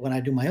my work when I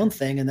do my own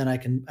thing, and then I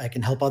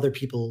can help other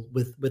people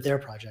with their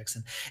projects,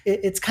 and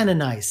it's kind of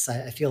nice.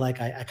 I feel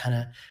like I kind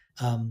of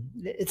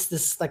It's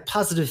this like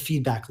positive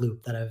feedback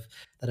loop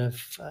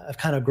I've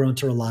kind of grown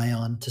to rely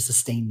on to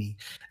sustain me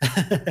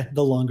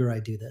the longer I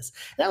do this.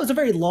 And that was a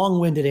very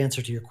long-winded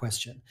answer to your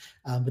question,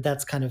 but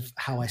that's kind of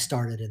how I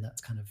started, and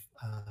that's kind of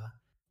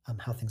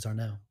how things are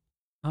now.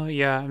 Oh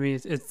yeah, I mean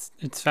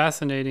it's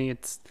fascinating.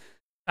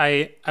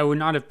 I would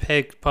not have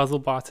picked Puzzle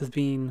Bots as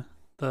being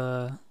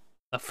the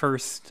the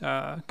first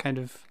kind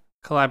of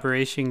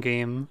collaboration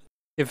game.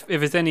 If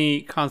it's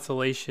any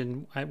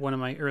consolation, one of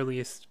my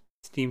earliest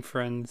Steam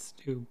friends,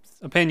 whose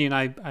opinion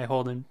I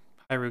hold in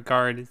high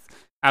regard,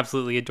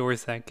 absolutely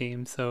adores that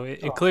game. So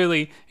it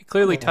clearly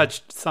Oh,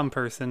 touched some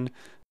person.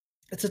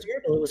 it's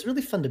adorable. It was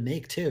really fun to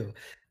make too.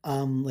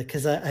 Like,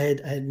 'cause I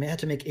had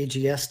to make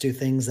AGS do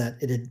things that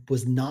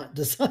was not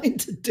designed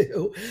to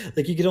do.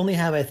 Like, you could only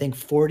have, I think,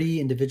 40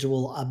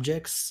 individual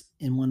objects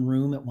in one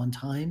room at one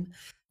time,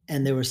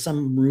 and there were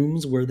some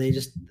rooms where they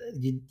just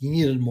you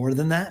needed more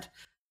than that,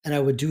 and I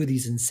would do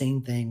these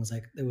insane things.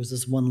 Like, there was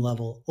this one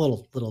level,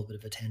 little bit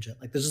of a tangent.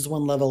 Like, there's this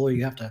one level where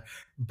you have to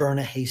burn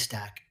a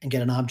haystack and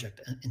get an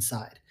object I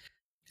inside.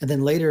 And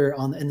then later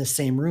on in the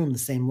same room, the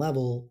same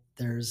level,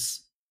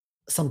 there's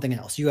something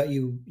else.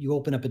 You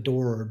open up a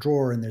door or a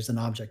drawer and there's an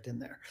object in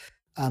there.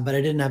 But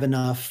I didn't have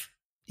enough,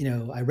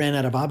 I ran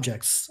out of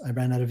objects. I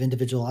ran out of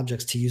individual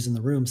objects to use in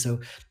the room. So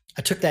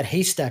I took that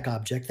haystack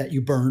object that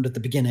you burned at the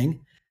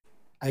beginning,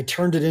 I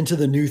turned it into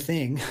the new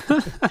thing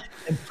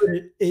and put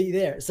it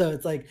there. So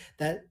it's like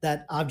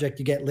that object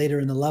you get later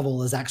in the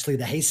level is actually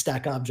the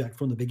haystack object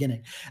from the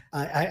beginning.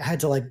 I had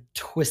to like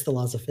twist the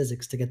laws of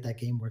physics to get that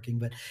game working,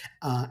 but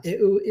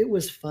it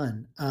was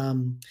fun.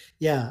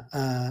 Yeah,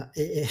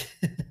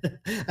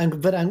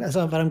 but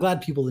I'm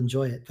glad people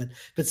enjoy it.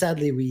 But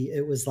sadly, we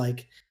it was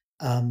like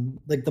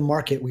the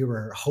market we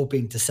were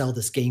hoping to sell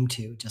this game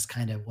to just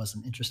kind of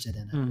wasn't interested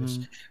in it,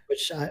 Mhm.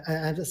 which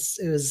I just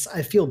it was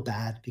I feel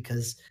bad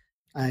because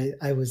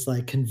I was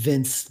like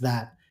convinced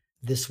that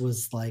this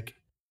was like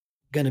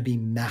gonna be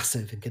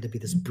massive and gonna be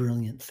this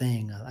brilliant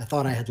thing. I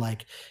thought I had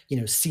like,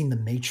 seen The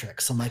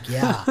Matrix. I'm like,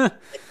 yeah, like,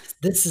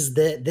 this is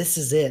it.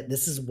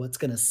 This is what's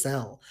gonna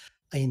sell,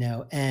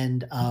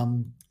 and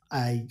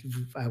I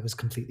I was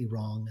completely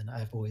wrong, and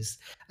I've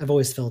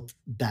always felt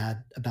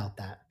bad about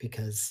that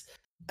because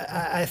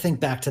I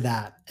think back to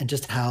that and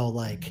just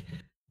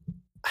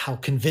how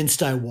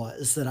convinced I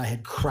was that I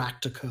had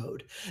cracked a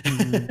code.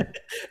 Mhm.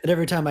 And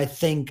every time I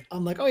think,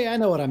 I'm like, "Oh, yeah, I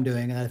know what I'm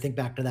doing," and I think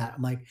back to that,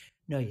 I'm like,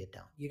 "No, you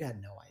don't. You got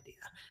no idea.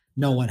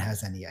 No one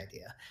has any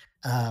idea."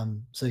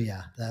 So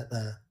yeah,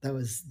 that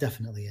was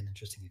definitely an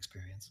interesting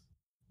experience.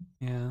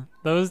 Yeah,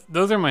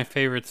 those are my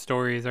favorite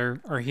stories.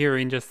 Are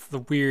hearing just the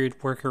weird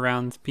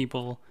workarounds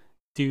people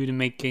do to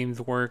make games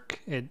work.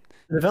 It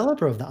The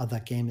developer of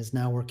that game is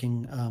now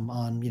working,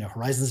 on,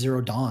 Horizon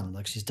Zero Dawn.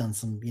 Like, she's done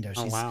some,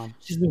 oh she's wow,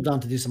 she's moved on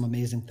to do some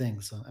amazing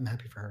things, so I'm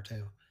happy for her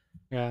too.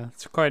 yeah,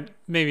 it's quite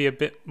maybe a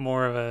bit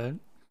more of a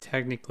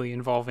technically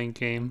involving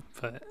game,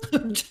 but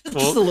Just a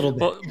we'll little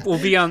bit, we'll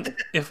be on.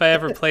 If I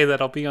ever play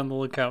that, I'll be on the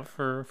lookout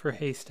for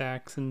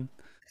haystacks and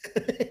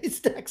yeah.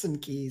 Stacks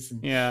and keys,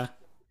 and yeah.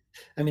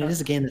 I mean, it Uh,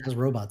 is a game that has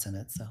robots in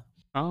it, so.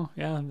 oh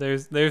yeah,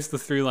 there's the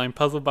through line.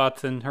 Puzzle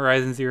Bots and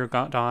Horizon Zero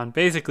Dawn,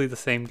 basically the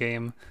same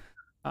game.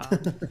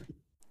 Um,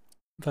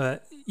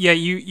 But yeah,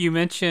 you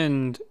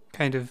mentioned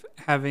kind of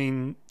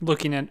having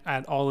looking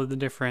at all of the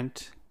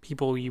different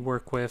people you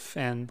work with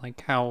and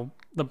like how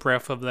the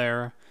breadth of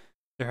their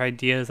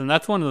ideas, and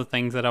that's one of the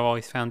things that I've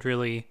always found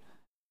really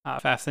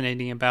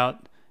fascinating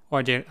about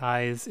Project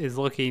Eyes is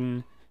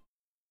looking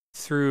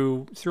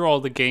through all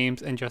the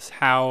games and just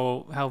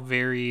how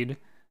varied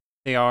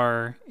they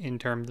are in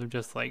terms of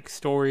just like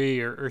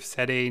story or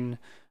setting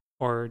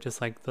or just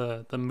like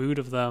the mood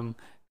of them.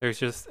 There's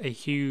just a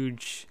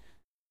huge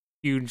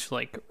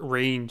like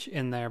range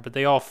in there, but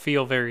they all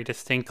feel very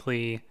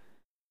distinctly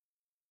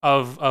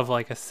of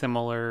like a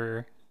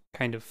similar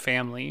kind of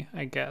family,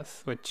 I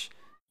guess. Which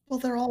Well,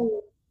 they're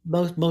all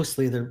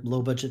mostly they're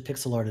low budget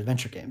pixel art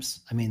adventure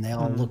games. I mean, they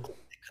all mm. look like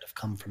they could have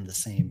come from the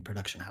same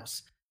production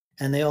house,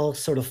 and they all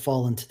sort of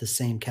fall into the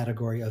same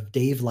category of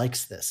Dave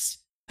likes this.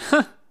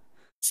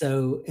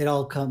 So it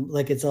all come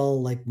like it's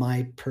all like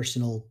my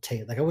personal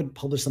taste. Like I wouldn't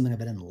publish something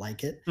if I didn't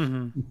like it.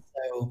 hmm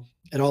So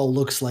it all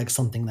looks like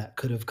something that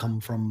could have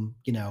come from,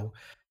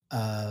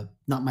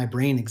 not my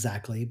brain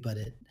exactly, but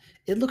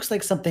it looks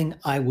like something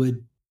I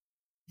would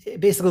it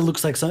basically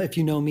looks like some if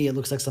you know me, it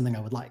looks like something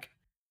I would like. mm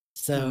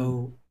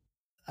So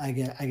I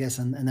guess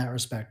in that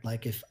respect,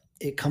 like if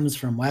it comes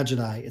from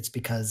Wajidai, it's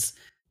because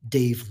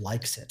Dave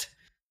likes it.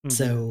 hmm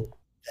So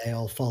they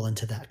all fall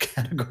into that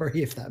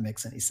category, if that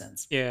makes any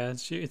sense. yeah,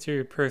 it's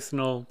your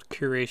personal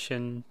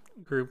curation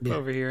group Yeah.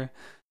 over here.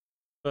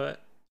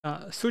 But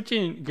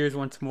switching gears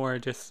once more,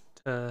 just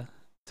to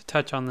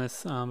touch on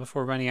this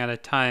before running out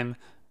of time.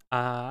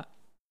 Uh,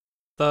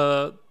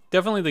 the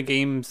definitely the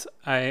games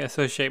I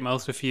associate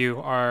most with you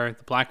are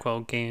the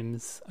Blackwell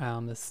games.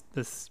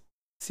 This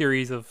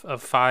series of uh,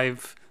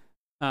 five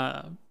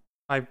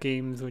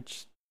games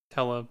which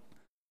tell a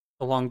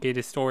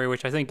elongated story,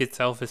 which I think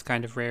itself is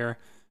kind of rare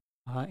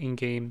in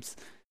games.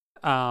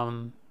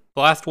 Um,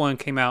 the last one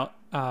came out,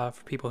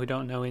 for people who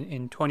don't know,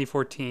 in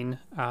 2014,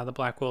 the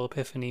Blackwell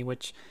Epiphany,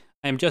 which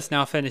I am just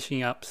now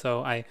finishing up.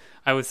 So I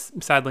was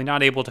sadly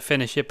not able to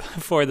finish it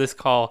before this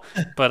call,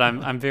 but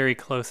I'm very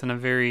close, and I'm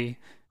very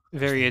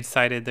Understand.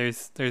 excited.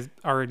 There's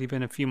already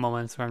been a few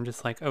moments where I'm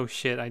just like, oh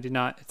shit, I did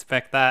not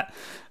expect that.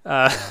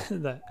 Wow.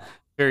 That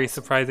very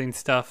Awesome. surprising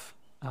stuff.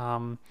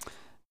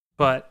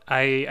 But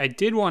I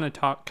did want to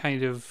talk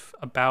kind of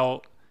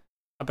about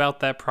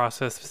that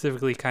process,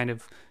 specifically kind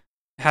of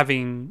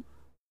having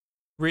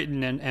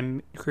written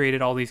and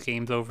created all these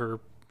games over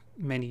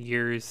many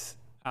years,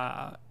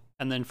 uh,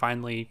 and then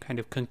finally kind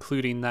of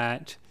concluding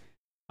that,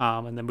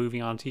 and then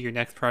moving on to your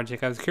next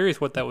project. I was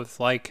curious what that was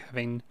like,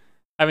 having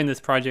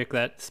this project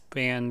that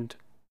spanned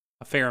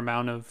a fair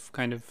amount of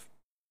kind of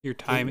your Eight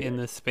time in years.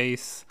 this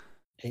space.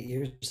 8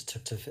 years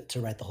it took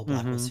to write the whole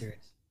Blackwell Mm-hmm.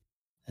 series.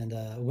 And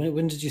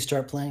when did you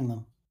start playing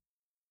them?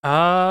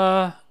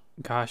 Uh,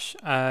 Gosh,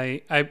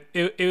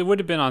 it would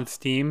have been on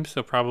Steam,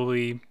 so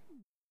probably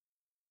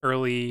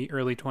early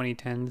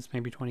 2010s,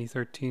 maybe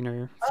 2013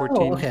 or Oh,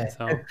 14. okay.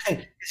 So,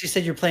 Because you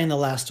said you're playing the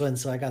last one,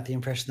 so I got the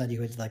impression that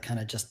you had like kind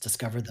of just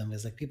discovered them.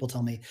 Is like people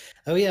tell me,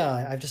 "Oh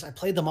yeah, I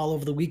played them all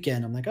over the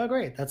weekend." I'm like, "Oh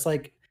great, that's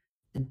like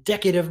a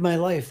decade of my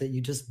life that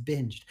you just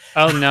binged."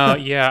 oh no,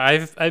 yeah,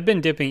 I've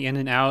been dipping in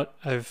and out.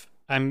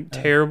 I'm Uh,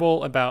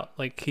 terrible about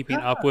like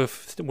keeping up ah,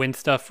 with when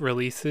stuff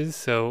releases.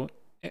 So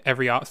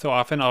so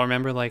often I'll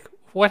remember like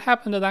what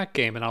happened to that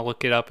game, and I'll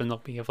look it up, and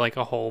there'll be of like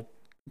a whole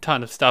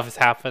ton of stuff has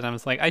happened. I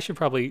was like, I should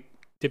probably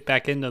dip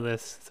back into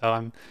this. So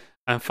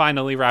I'm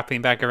finally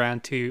wrapping back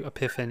around to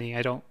Epiphany.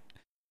 I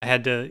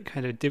had to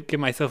kind of give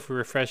myself a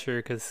refresher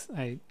because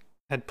I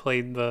had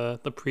played the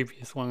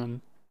previous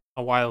one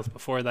a while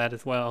before that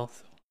as well.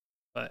 So,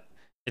 but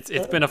it's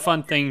uh, been a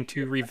fun thing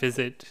to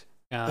revisit,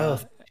 oh,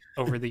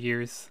 over the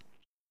years.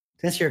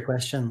 to answer your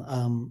question,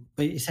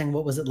 are you saying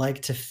what was it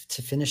like to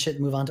finish it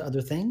and move on to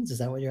other things? Is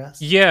that what you're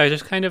asking? Yeah,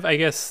 just kind of, I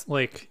guess,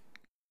 like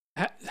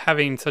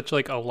having such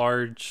like a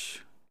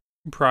large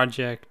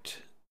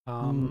project. Mm.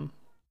 Um,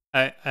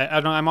 I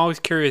don't know. I'm always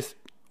curious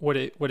what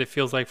it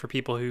feels like for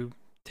people who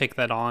take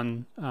that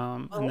on,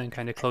 and Well, then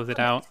kind of close it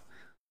out.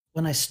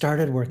 when I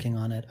started working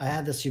on it, I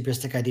had this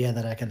hubristic idea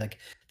that I could like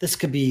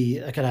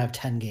I could have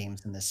 10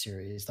 games in this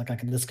series.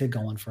 Like this could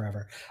go on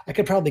forever. I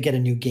could probably get a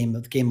new game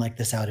like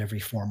this out every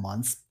 4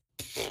 months.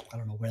 I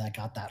don't know where I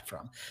got that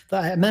from.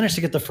 But I managed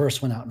to get the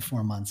first one out in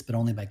 4 months, but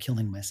only by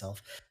killing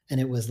myself. And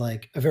it was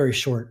like a very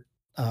short,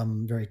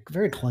 very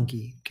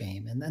clunky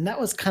game. And that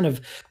was kind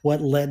of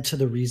what led to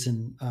the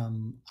reason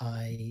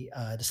I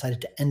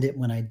decided to end it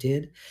when I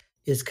did,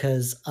 is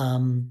because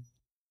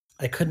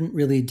I couldn't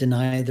really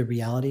deny the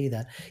reality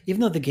that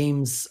even though the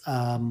games,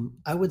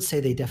 I would say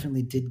they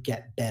definitely did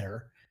get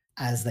better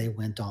as they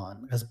went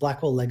on. Because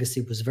Blackwell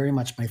Legacy was very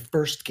much my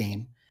first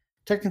game.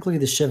 Technically,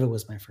 the Shiva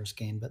was my first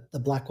game, but the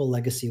Blackwell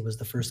Legacy was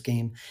the first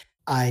game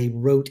I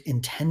wrote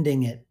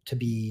intending it to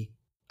be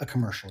a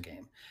commercial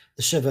game.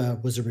 The Shiva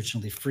was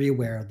originally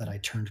freeware that I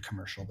turned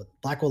commercial, but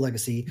Blackwell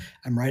Legacy,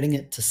 I'm writing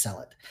it to sell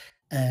it.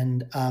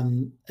 And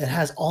it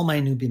has all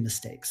my newbie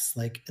mistakes.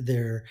 Like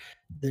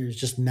there's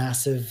just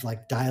massive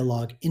like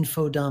dialogue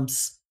info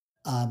dumps.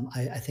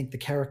 I think the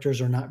characters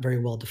are not very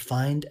well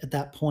defined at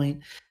that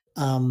point.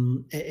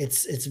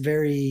 It's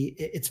very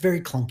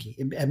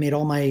clunky. I made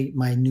all my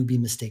newbie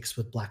mistakes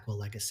with Blackwell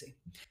Legacy,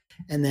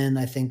 and then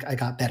I think I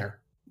got better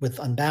with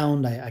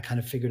Unbound. I kind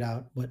of figured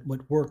out what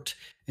worked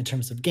in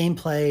terms of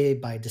gameplay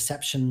by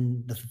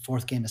deception. The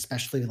fourth game,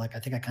 especially, like I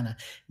think I kind of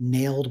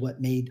nailed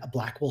what made a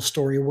Blackwell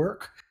story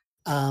work.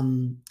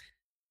 Um,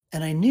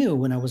 and I knew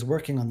when I was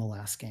working on the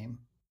last game,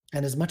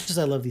 and as much as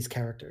I love these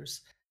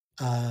characters,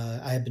 I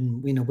had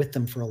been, with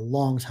them for a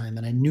long time,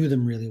 and I knew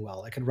them really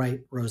well. I could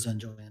write Rosa and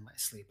Julia in my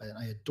sleep.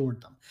 I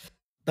adored them,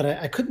 but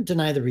I couldn't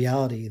deny the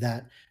reality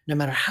that no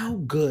matter how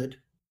good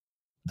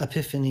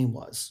Epiphany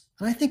was,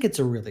 and I think it's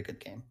a really good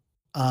game,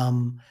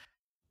 um,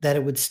 that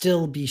it would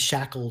still be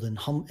shackled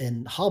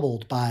and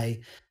hobbled by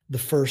the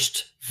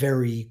first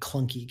very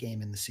clunky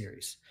game in the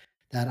series.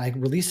 That I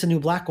release a new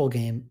Blackwell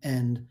game,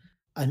 and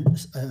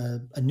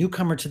a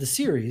newcomer to the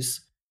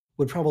series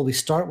would probably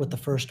start with the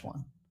first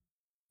one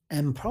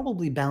and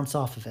probably bounce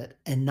off of it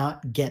and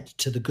not get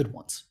to the good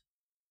ones.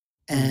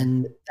 Mm.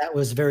 And that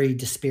was very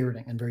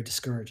dispiriting and very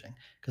discouraging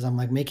because I'm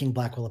like making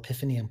Blackwell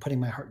Epiphany and putting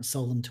my heart and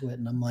soul into it.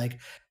 And I'm like,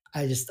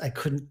 I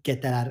couldn't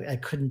get that out. I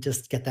couldn't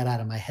just get that out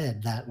of my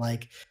head that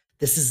like,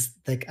 this is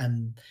like,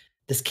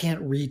 this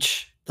can't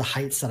reach the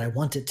heights that I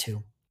want it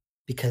to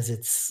because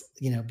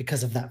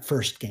because of that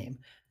first game.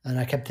 And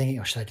I kept thinking,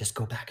 oh, should I just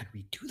go back and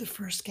redo the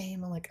first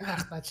game? I'm like,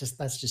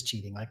 that's just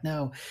cheating. Like,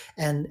 no.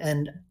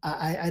 And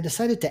I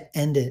decided to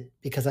end it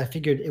because I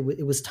figured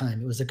it was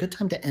time. It was a good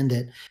time to end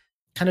it,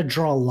 kind of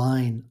draw a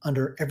line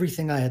under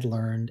everything I had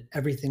learned,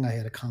 everything I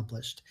had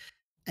accomplished,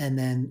 and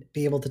then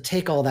be able to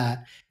take all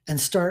that and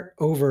start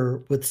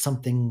over with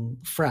something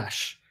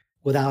fresh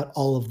without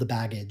all of the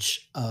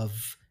baggage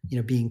of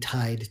being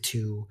tied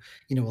to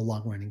a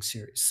long running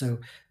series. So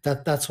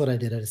that's what I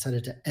did. I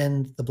decided to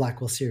end the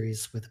Blackwell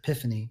series with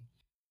Epiphany,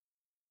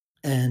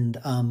 And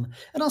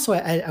also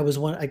I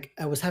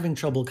was having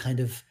trouble kind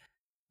of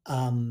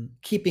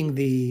keeping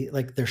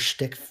their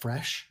shtick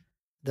fresh.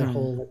 Their Hmm.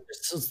 whole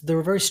so there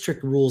were very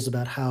strict rules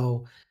about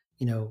how,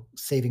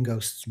 saving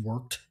ghosts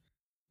worked,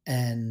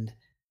 and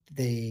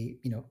they,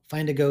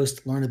 find a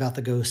ghost, learn about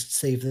the ghost,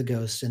 save the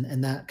ghost,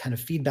 and that kind of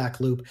feedback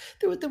loop.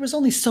 There was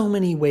only so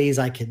many ways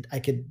I could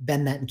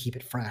bend that and keep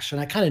it fresh, and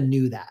I kind of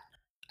knew that.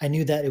 I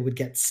knew that it would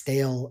get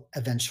stale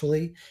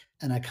eventually,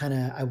 and I kind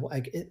of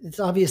it's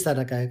obvious that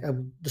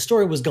the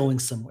story was going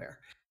somewhere,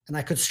 and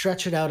I could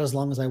stretch it out as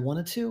long as I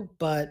wanted to,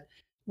 but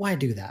why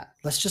do that?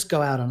 Let's just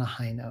go out on a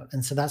high note.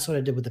 And so that's what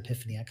I did with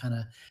Epiphany. I kind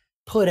of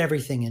put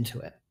everything into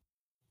it,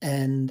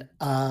 and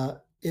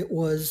it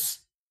was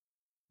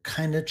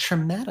kind of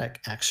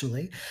traumatic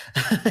actually.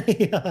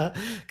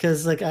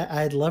 'Cause like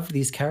I loved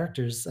these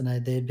characters, and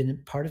they had been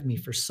part of me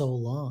for so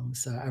long.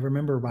 So I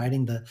remember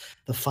writing the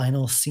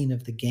final scene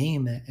of the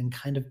game and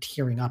kind of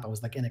tearing up. I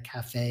was like in a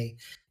cafe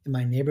in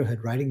my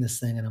neighborhood writing this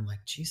thing, and I'm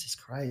like, Jesus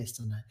Christ.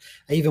 And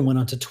I even went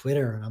onto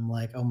Twitter, and I'm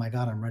like, oh my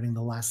God, I'm writing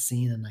the last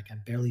scene, and like I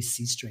barely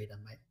see straight.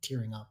 I'm like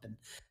tearing up and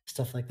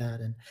stuff like that.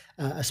 And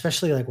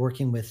especially like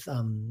working with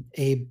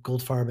Abe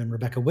Goldfarb and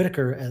Rebecca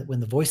Whitaker when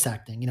the voice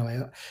acting,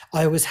 I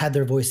always had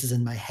their voices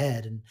in my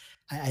head, and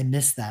I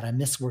miss that. I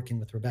miss working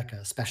with Rebecca,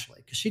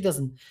 especially because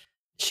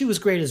she was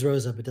great as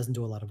Rosa, but doesn't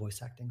do a lot of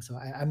voice acting. So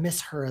I miss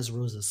her as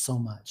Rosa so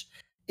much.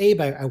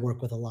 Abe, I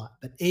work with a lot,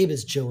 but Abe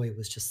as Joey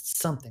was just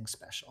something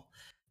special.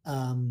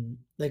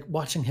 Like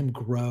watching him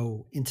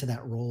grow into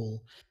that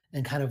role,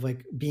 and kind of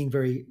like being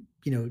very,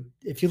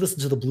 if you listen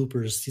to the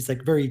bloopers, he's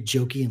like very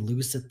jokey and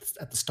loose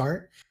at the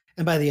start.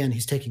 And by the end,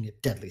 he's taking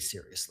it deadly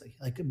seriously.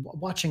 Like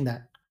watching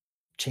that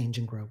change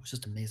and grow was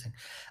just amazing.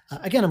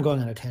 Again, I'm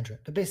going on a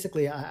tangent, but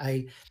basically,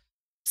 I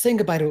saying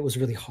goodbye to it was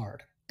really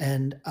hard.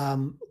 And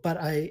but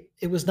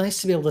it was nice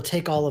to be able to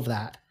take all of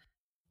that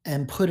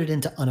and put it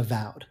into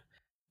Unavowed,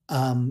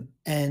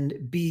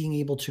 and being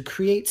able to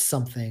create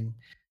something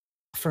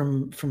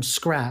from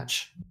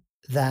scratch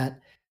that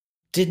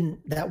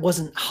that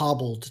wasn't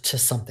hobbled to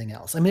something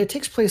else. I mean, it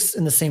takes place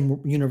in the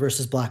same universe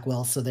as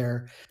Blackwell, so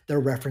there are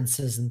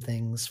references and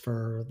things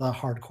for the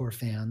hardcore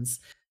fans.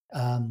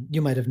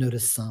 You might have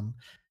noticed some,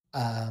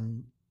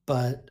 um,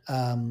 but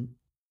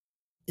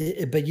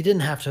you didn't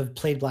have to have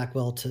played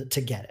Blackwell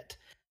to get it.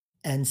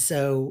 And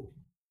so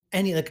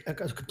any like a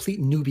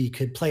complete newbie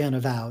could play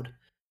Unavowed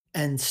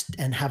and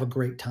have a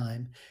great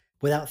time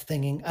without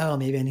thinking, "Oh,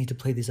 maybe I need to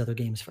play these other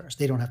games first."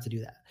 They don't have to do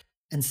that.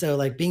 And so,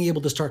 like, being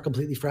able to start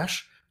completely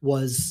fresh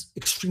was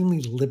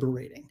extremely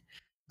liberating.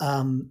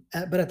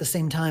 But at the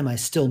same time, I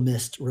still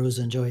missed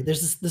Rosa and Joey.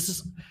 There's this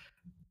is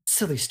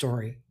silly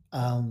story,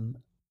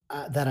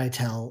 that I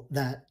tell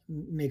that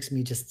makes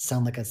me just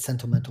sound like a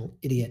sentimental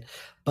idiot.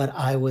 But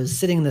I was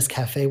sitting in this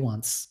cafe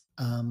once,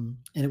 and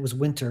it was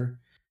winter.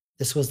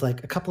 This was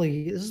about a couple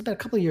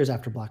of years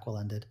after Blackwell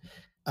ended.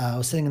 I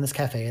was sitting in this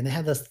cafe, and they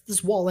had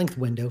this wall length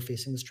window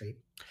facing the street,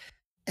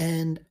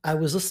 and I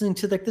was listening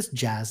to like this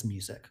jazz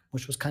music,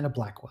 which was kind of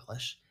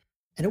Blackwellish,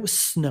 and it was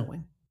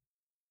snowing,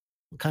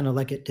 kind of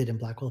like it did in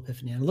Blackwell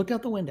Epiphany. And I looked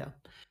out the window,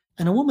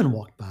 and a woman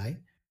walked by,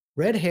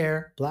 red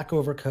hair, black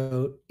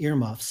overcoat,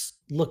 earmuffs,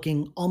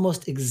 looking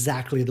almost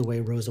exactly the way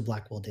Rosa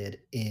Blackwell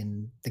did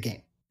in the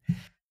game.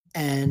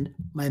 And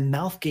my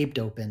mouth gaped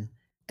open,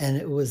 and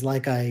it was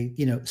like I,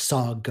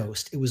 saw a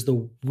ghost. It was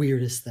the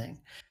weirdest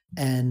thing.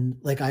 And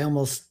like I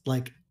almost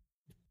like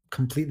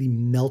completely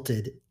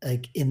melted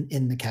like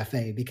in the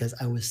cafe because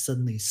I was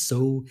suddenly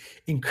so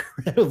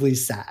incredibly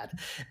sad.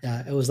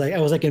 It was like I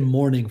was like in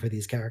mourning for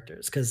these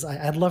characters because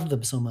I loved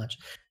them so much.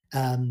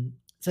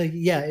 So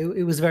yeah,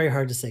 it was very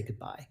hard to say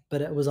goodbye, but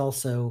it was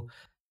also,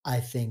 I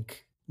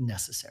think,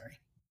 necessary.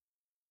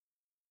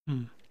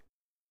 Hmm.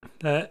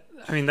 That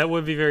I mean, that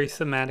would be very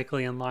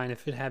thematically in line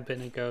if it had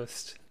been a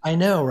ghost. I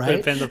know, Would have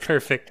right? been the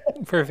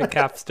perfect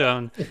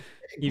capstone.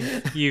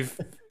 You've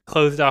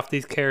closed off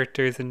these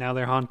characters and now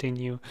they're haunting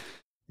you.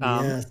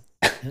 Um, Yes.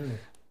 Yeah.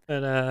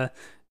 but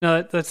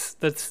no,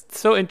 that's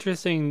so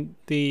interesting.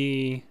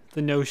 The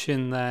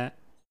notion that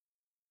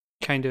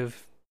kind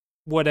of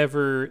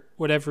whatever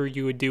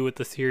you would do with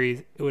the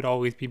series, it would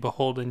always be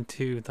beholden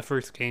to the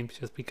first games,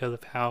 just because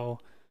of how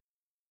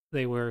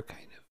they were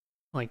kind of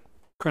like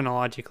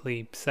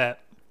chronologically set.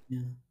 Yeah.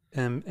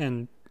 And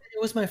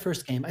It was my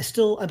first game.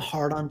 I'm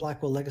hard on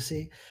Blackwell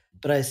Legacy,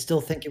 but I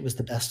still think it was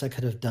the best I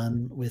could have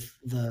done with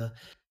the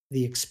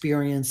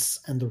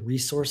experience and the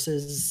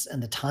resources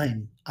and the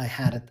time I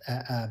had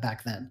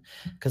back then,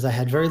 because I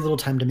had very little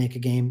time to make a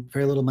game,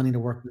 very little money to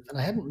work with, and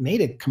I hadn't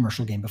made a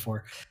commercial game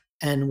before.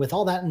 And with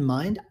all that in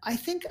mind, I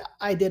think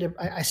I did it.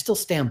 I still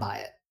stand by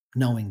it,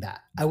 knowing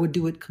that I would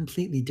do it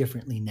completely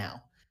differently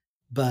now.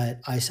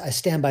 But I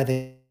stand by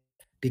the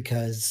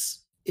because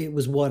it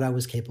was what I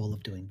was capable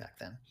of doing back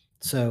then.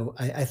 So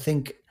I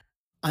think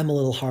I'm a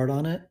little hard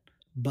on it,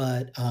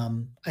 but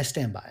I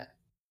stand by it.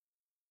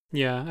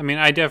 yeah, I mean,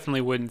 I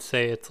definitely wouldn't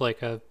say it's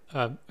like a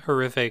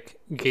horrific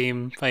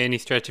game by any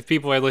stretch. If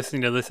people are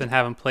listening to this and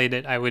haven't played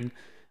it, I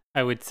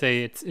would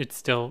say it's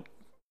still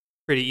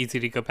pretty easy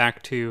to go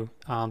back to.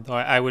 Though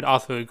I would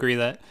also agree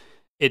that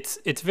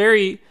it's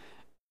very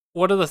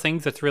one of the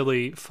things that's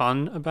really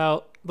fun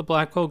about the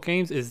Blackwell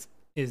games is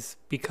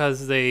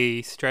because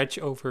they stretch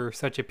over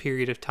such a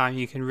period of time,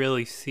 you can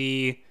really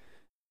see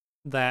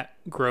that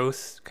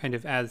growth kind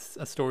of as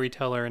a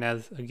storyteller and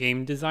as a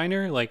game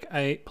designer. Like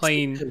I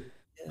playing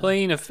Yeah.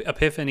 playing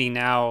Epiphany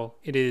now,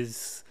 it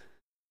is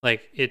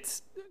like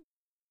it's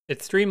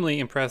extremely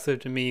impressive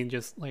to me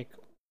just like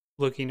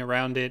looking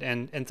around it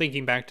and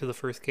thinking back to the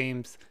first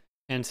games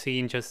and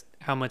seeing just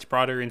how much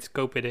broader in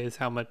scope it is,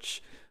 how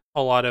much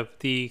a lot of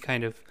the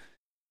kind of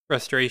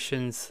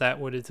frustrations that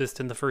would exist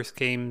in the first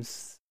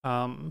games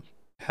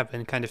have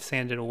been kind of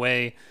sanded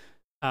away.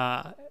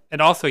 And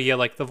also, yeah,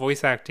 like the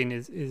voice acting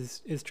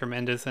is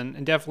tremendous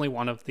and definitely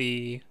one of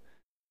the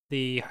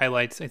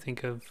highlights I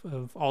think of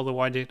all the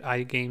Wadjet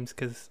Eye games,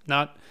 because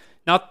not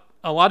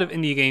a lot of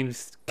indie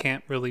games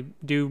can't really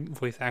do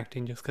voice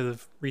acting just because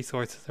of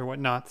resources or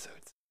whatnot. So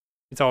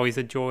it's always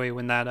a joy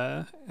when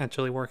that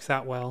actually works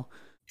out well.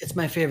 It's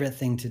my favorite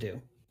thing to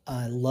do.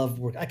 I love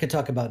work. I could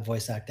talk about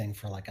voice acting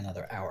for like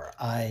another hour.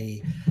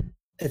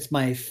 It's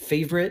my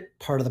favorite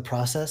part of the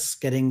process.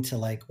 Getting to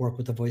like work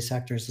with the voice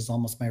actors is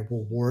almost my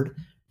reward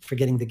for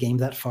getting the game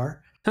that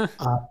far.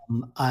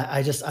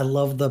 I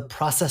love the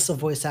process of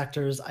voice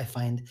actors. I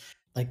find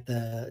like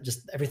the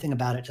just everything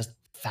about it just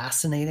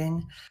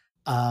fascinating.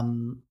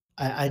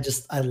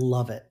 I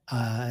love it.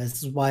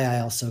 This is why I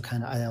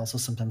also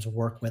sometimes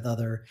work with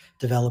other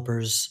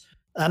developers.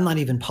 I'm not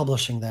even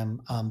publishing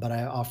them, but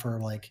I offer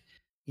like,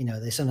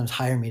 they sometimes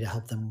hire me to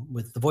help them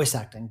with the voice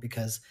acting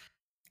because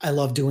I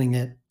love doing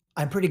it.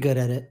 I'm pretty good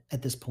at it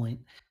at this point,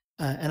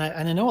 and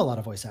I know a lot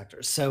of voice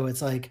actors, so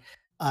it's like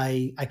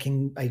I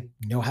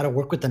know how to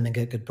work with them and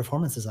get good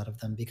performances out of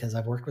them because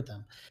I've worked with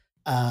them.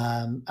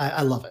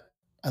 I love it.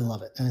 I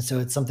love it, and so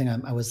it's something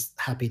I was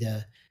happy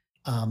to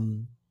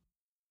um,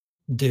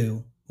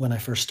 do when I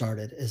first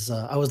started.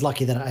 I was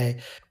lucky that I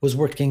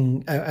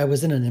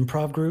was in an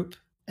improv group,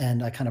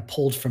 and I kind of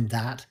pulled from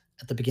that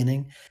at the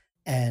beginning,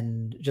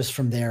 and just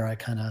from there, I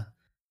don't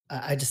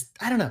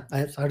know.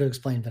 It's hard to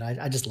explain, but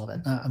I just love it,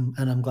 and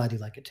I'm glad you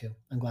like it too.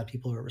 I'm glad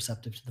people are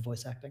receptive to the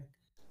voice acting.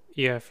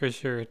 Yeah, for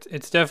sure.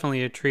 It's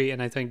definitely a treat,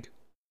 and I think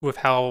with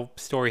how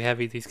story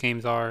heavy these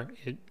games are,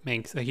 it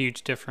makes a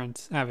huge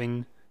difference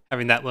having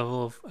that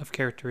level of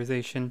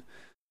characterization.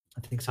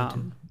 I think so too.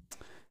 Um,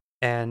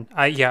 and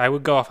I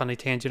would go off on a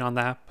tangent on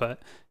that,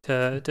 but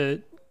to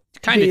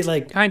Could be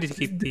like kind of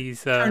keep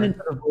these turn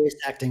into a voice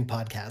acting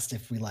podcast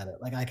if we let it.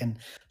 Like I can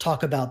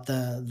talk about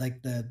the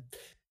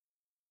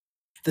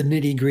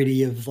nitty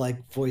gritty of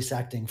like voice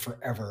acting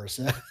forever.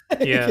 So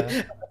yeah.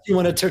 if you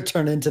want to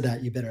turn into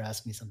that, you better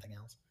ask me something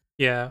else.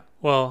 Yeah,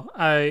 well,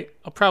 I'll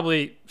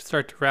probably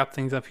start to wrap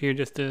things up here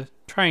just to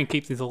try and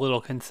keep these a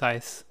little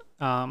concise.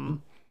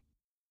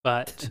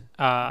 But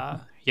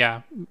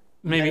yeah, You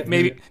gotta leave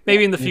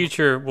maybe in the it.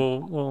 future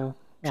we'll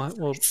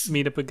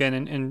meet up again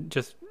and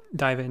just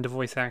dive into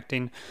voice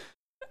acting.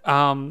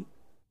 Um,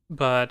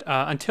 but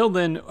until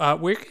then,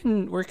 where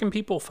can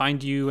people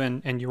find you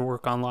and your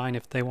work online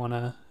if they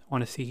wanna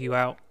see you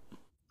out?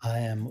 I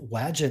am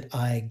Wadget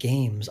Eye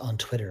Games on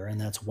Twitter, and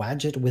that's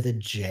Wadget with a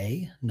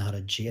J, not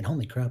a G. And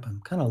holy crap, I'm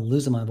kind of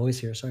losing my voice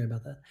here. Sorry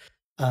about that.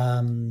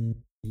 Um,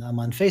 I'm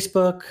on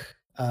Facebook.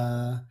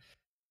 Uh,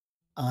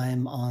 I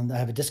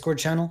have a Discord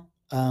channel.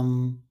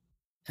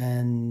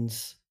 And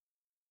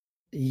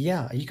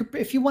yeah, you could,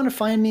 if you want to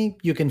find me,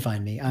 you can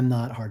find me. I'm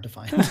not hard to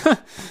find.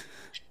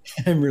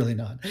 I'm really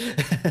not.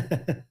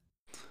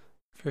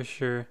 For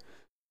sure.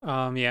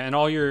 Yeah, and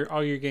all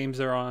your games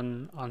are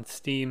on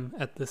Steam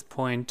at this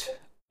point.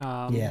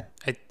 Yeah.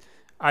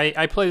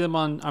 I play them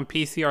on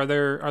PC. Are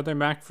there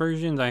Mac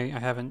versions? I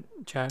haven't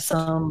checked.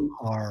 Some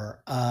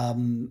are.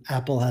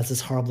 Apple has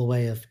this horrible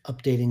way of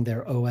updating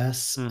their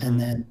OS and Mm-hmm.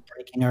 then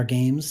breaking our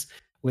games,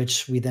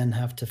 which we then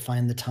have to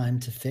find the time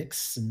to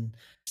fix. And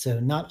so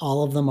not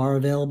all of them are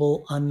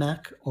available on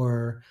Mac,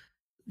 or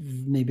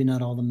maybe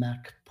not all the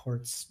Mac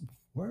ports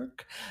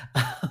work.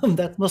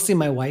 That's mostly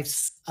my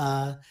wife's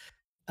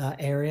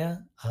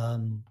area.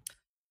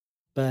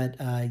 But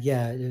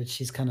yeah,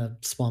 she's kind of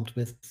swamped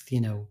with,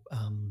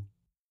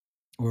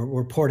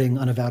 we're porting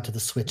Unavowed to the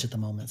Switch at the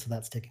moment, so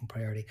that's taking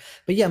priority.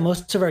 But yeah,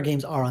 most of our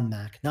games are on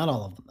Mac. Not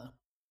all of them though.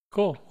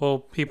 Cool. Well,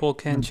 people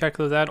can Mm. check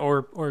those out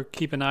or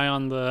keep an eye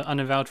on the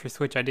Unavowed for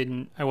Switch. I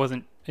didn't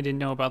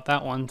know about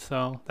that one,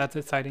 so that's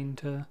exciting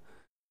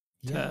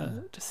Yeah.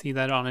 to see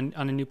that on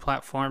a new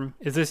platform.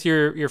 Is this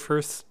your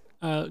first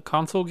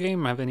console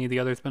game? Have any of the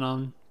others been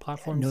on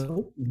platforms?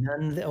 No,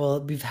 none.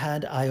 Well, we've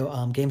had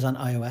games on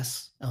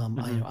iOS, Hmm.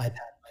 iPad,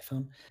 my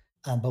phone,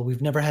 but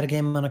we've never had a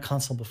game on a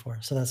console before,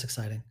 so that's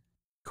exciting.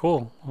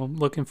 Cool. Well, I'm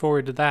looking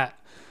forward to that.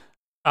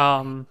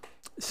 Um,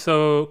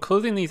 so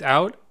closing these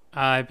out,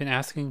 I've been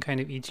asking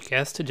kind of each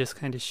guest to just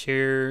kind of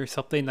share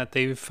something that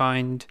they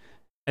find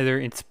either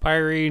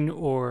inspiring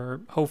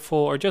or hopeful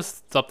or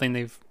just something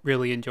they've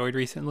really enjoyed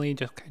recently.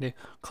 Just kind of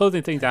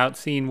closing things out,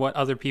 seeing what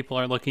other people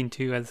are looking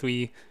to as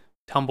we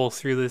tumble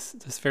through this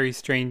very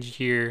strange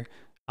year.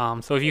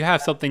 So if you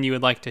have something you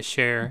would like to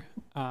share,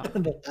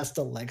 The last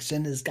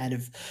election is kind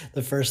of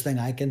the first thing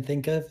I can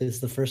think of, is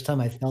the first time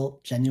I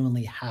felt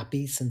genuinely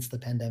happy since the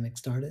pandemic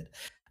started.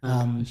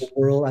 Oh The gosh.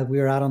 world we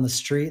were out on the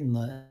street, and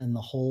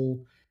the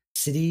whole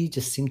city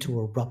just seemed to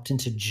erupt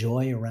into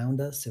joy around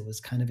us. It was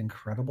kind of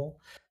incredible.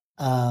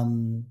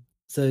 Um,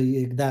 so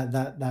you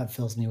that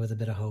fills me with a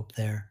bit of hope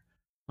there.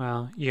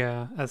 Well,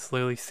 yeah,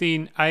 absolutely.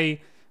 Seen, I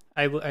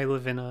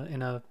live in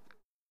a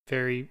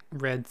very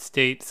red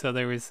state, so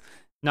there was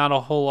not a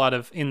whole lot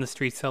of in the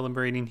street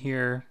celebrating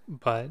here,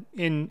 but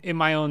in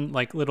my own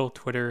like little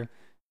Twitter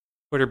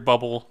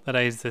bubble that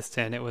I exist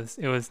in, it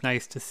was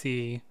nice to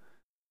see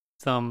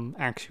some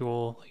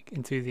actual like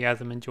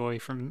enthusiasm and joy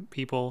from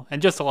people,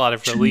 and just a lot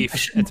of I relief,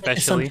 shouldn't make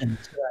especially.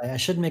 assumptions, right, I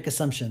shouldn't make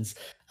assumptions.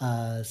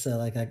 So,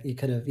 like, you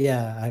could've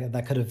yeah,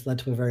 that could've led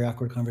to a very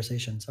awkward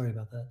conversation. Sorry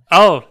about that.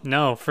 Oh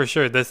no, for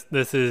sure. This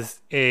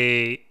is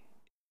a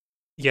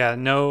yeah,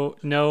 no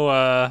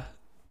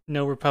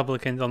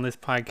Republicans on this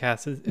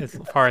podcast as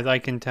far as I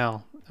can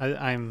tell.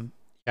 I'm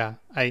yeah,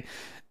 I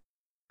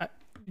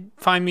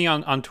find me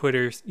on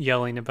Twitter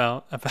yelling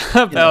about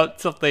Yeah. about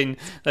something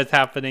that's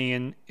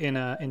happening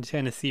in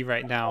Tennessee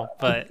right now.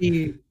 But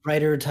The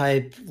writer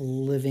type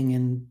living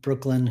in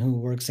Brooklyn who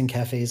works in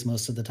cafes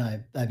most of the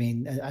time. I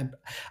mean,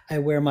 I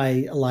wear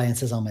my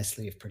alliances on my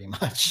sleeve pretty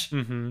much.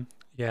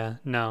 yeah,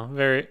 no,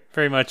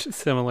 very much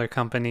similar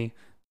company. Mm.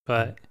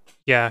 But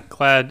yeah,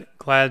 glad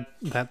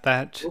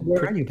that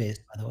Where are you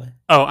based, by the way?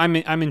 oh, I'm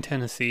in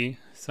Tennessee,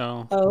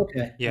 so Oh,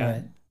 okay.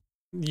 yeah,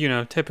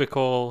 Alright.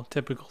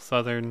 typical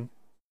Southern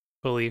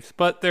beliefs,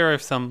 but there are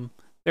some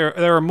there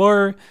are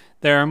more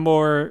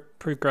My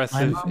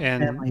progressive mom's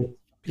and family is from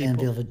people.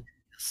 Danville, Virginia,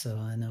 so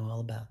I know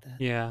all about that.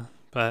 Yeah,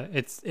 but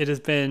it has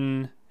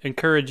been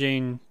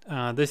encouraging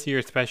this year,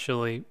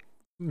 especially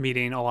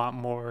meeting a lot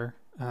more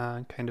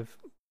kind of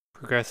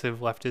progressive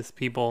leftist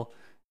people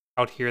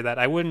out here that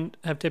I wouldn't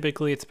have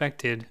typically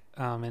expected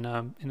in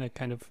a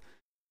kind of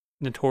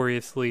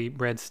notoriously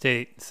red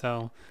state.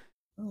 So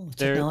Oh,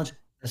 there. technology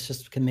that's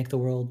just can make the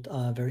world,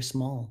 very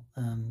small.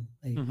 You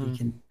Mhm.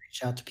 can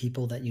reach out to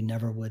people that you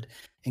never would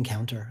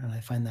encounter, and I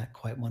find that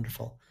quite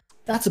wonderful.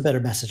 That's a better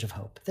message of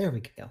hope. There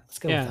we go. Let's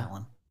go with Yeah. that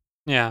one.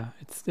 Yeah,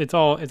 it's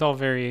all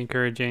very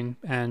encouraging,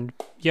 and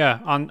yeah.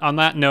 On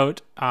that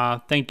note,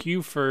 thank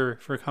you for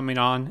coming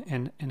on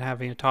and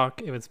having a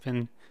talk. It's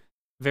been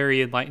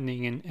very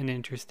enlightening and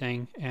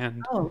interesting,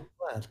 and Oh,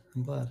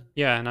 I'm glad.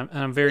 yeah, and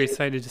I'm very Maybe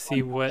excited to see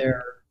someone out what.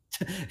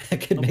 there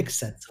could Oh, make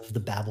sense of the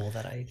babble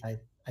that I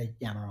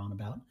yammer on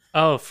about.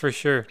 oh, for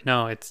sure.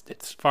 No,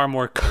 it's far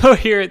more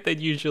coherent than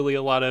usually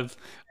a lot of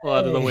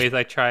the Hey. ways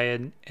I try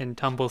and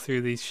tumble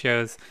through these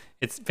shows.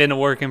 It's been a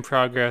work in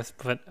progress,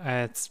 but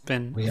it's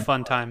been a We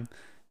fun time.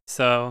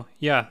 So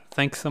yeah,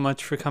 thanks so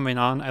much for coming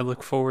on. I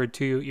look forward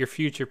to your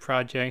future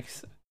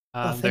projects.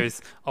 Oh, thank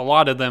There's a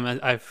lot of them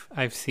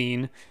I've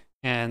seen,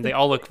 and they you.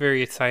 all look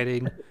very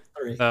exciting.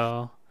 3.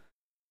 So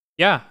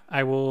yeah,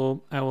 I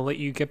will let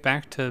you get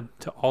back to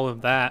all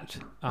of that.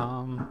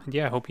 And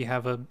yeah, I hope you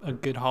have a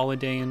good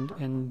holiday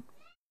and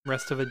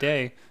rest of a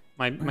day.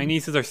 My Alright.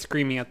 nieces are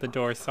screaming at the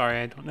door. Sorry,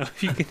 I don't know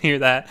if you can hear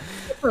that.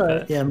 That's alright.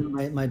 But Yeah,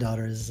 my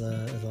daughter is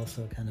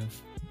also kind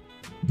of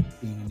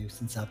being a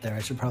nuisance out there. I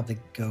should probably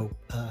go,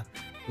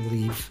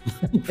 relieve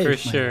for my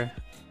sure.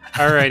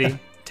 Alrighty.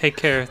 Take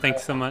care.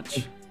 Thanks so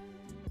much.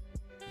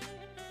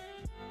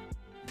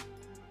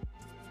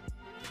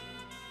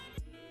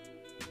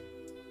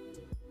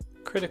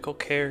 Critical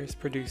Care is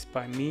produced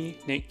by me,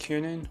 Nate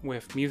Kiernan,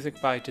 with music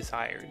by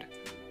Desired.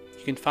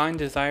 You can find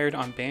Desired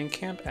on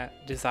Bandcamp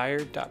at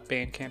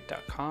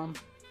desired.bandcamp.com.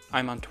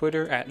 I'm on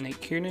Twitter at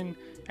Nate Kiernan,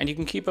 and you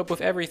can keep up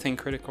with everything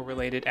critical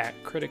related at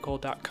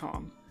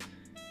critical.com.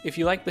 If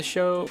you like the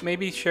show,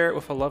 maybe share it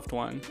with a loved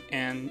one,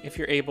 and if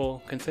you're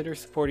able, consider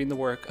supporting the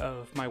work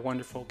of my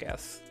wonderful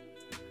guests.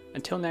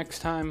 Until next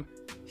time,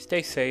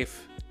 stay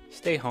safe,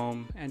 stay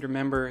home, and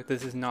remember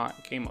this is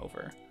not game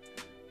over.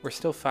 We're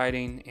still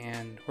fighting,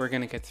 and we're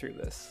gonna get through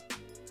this.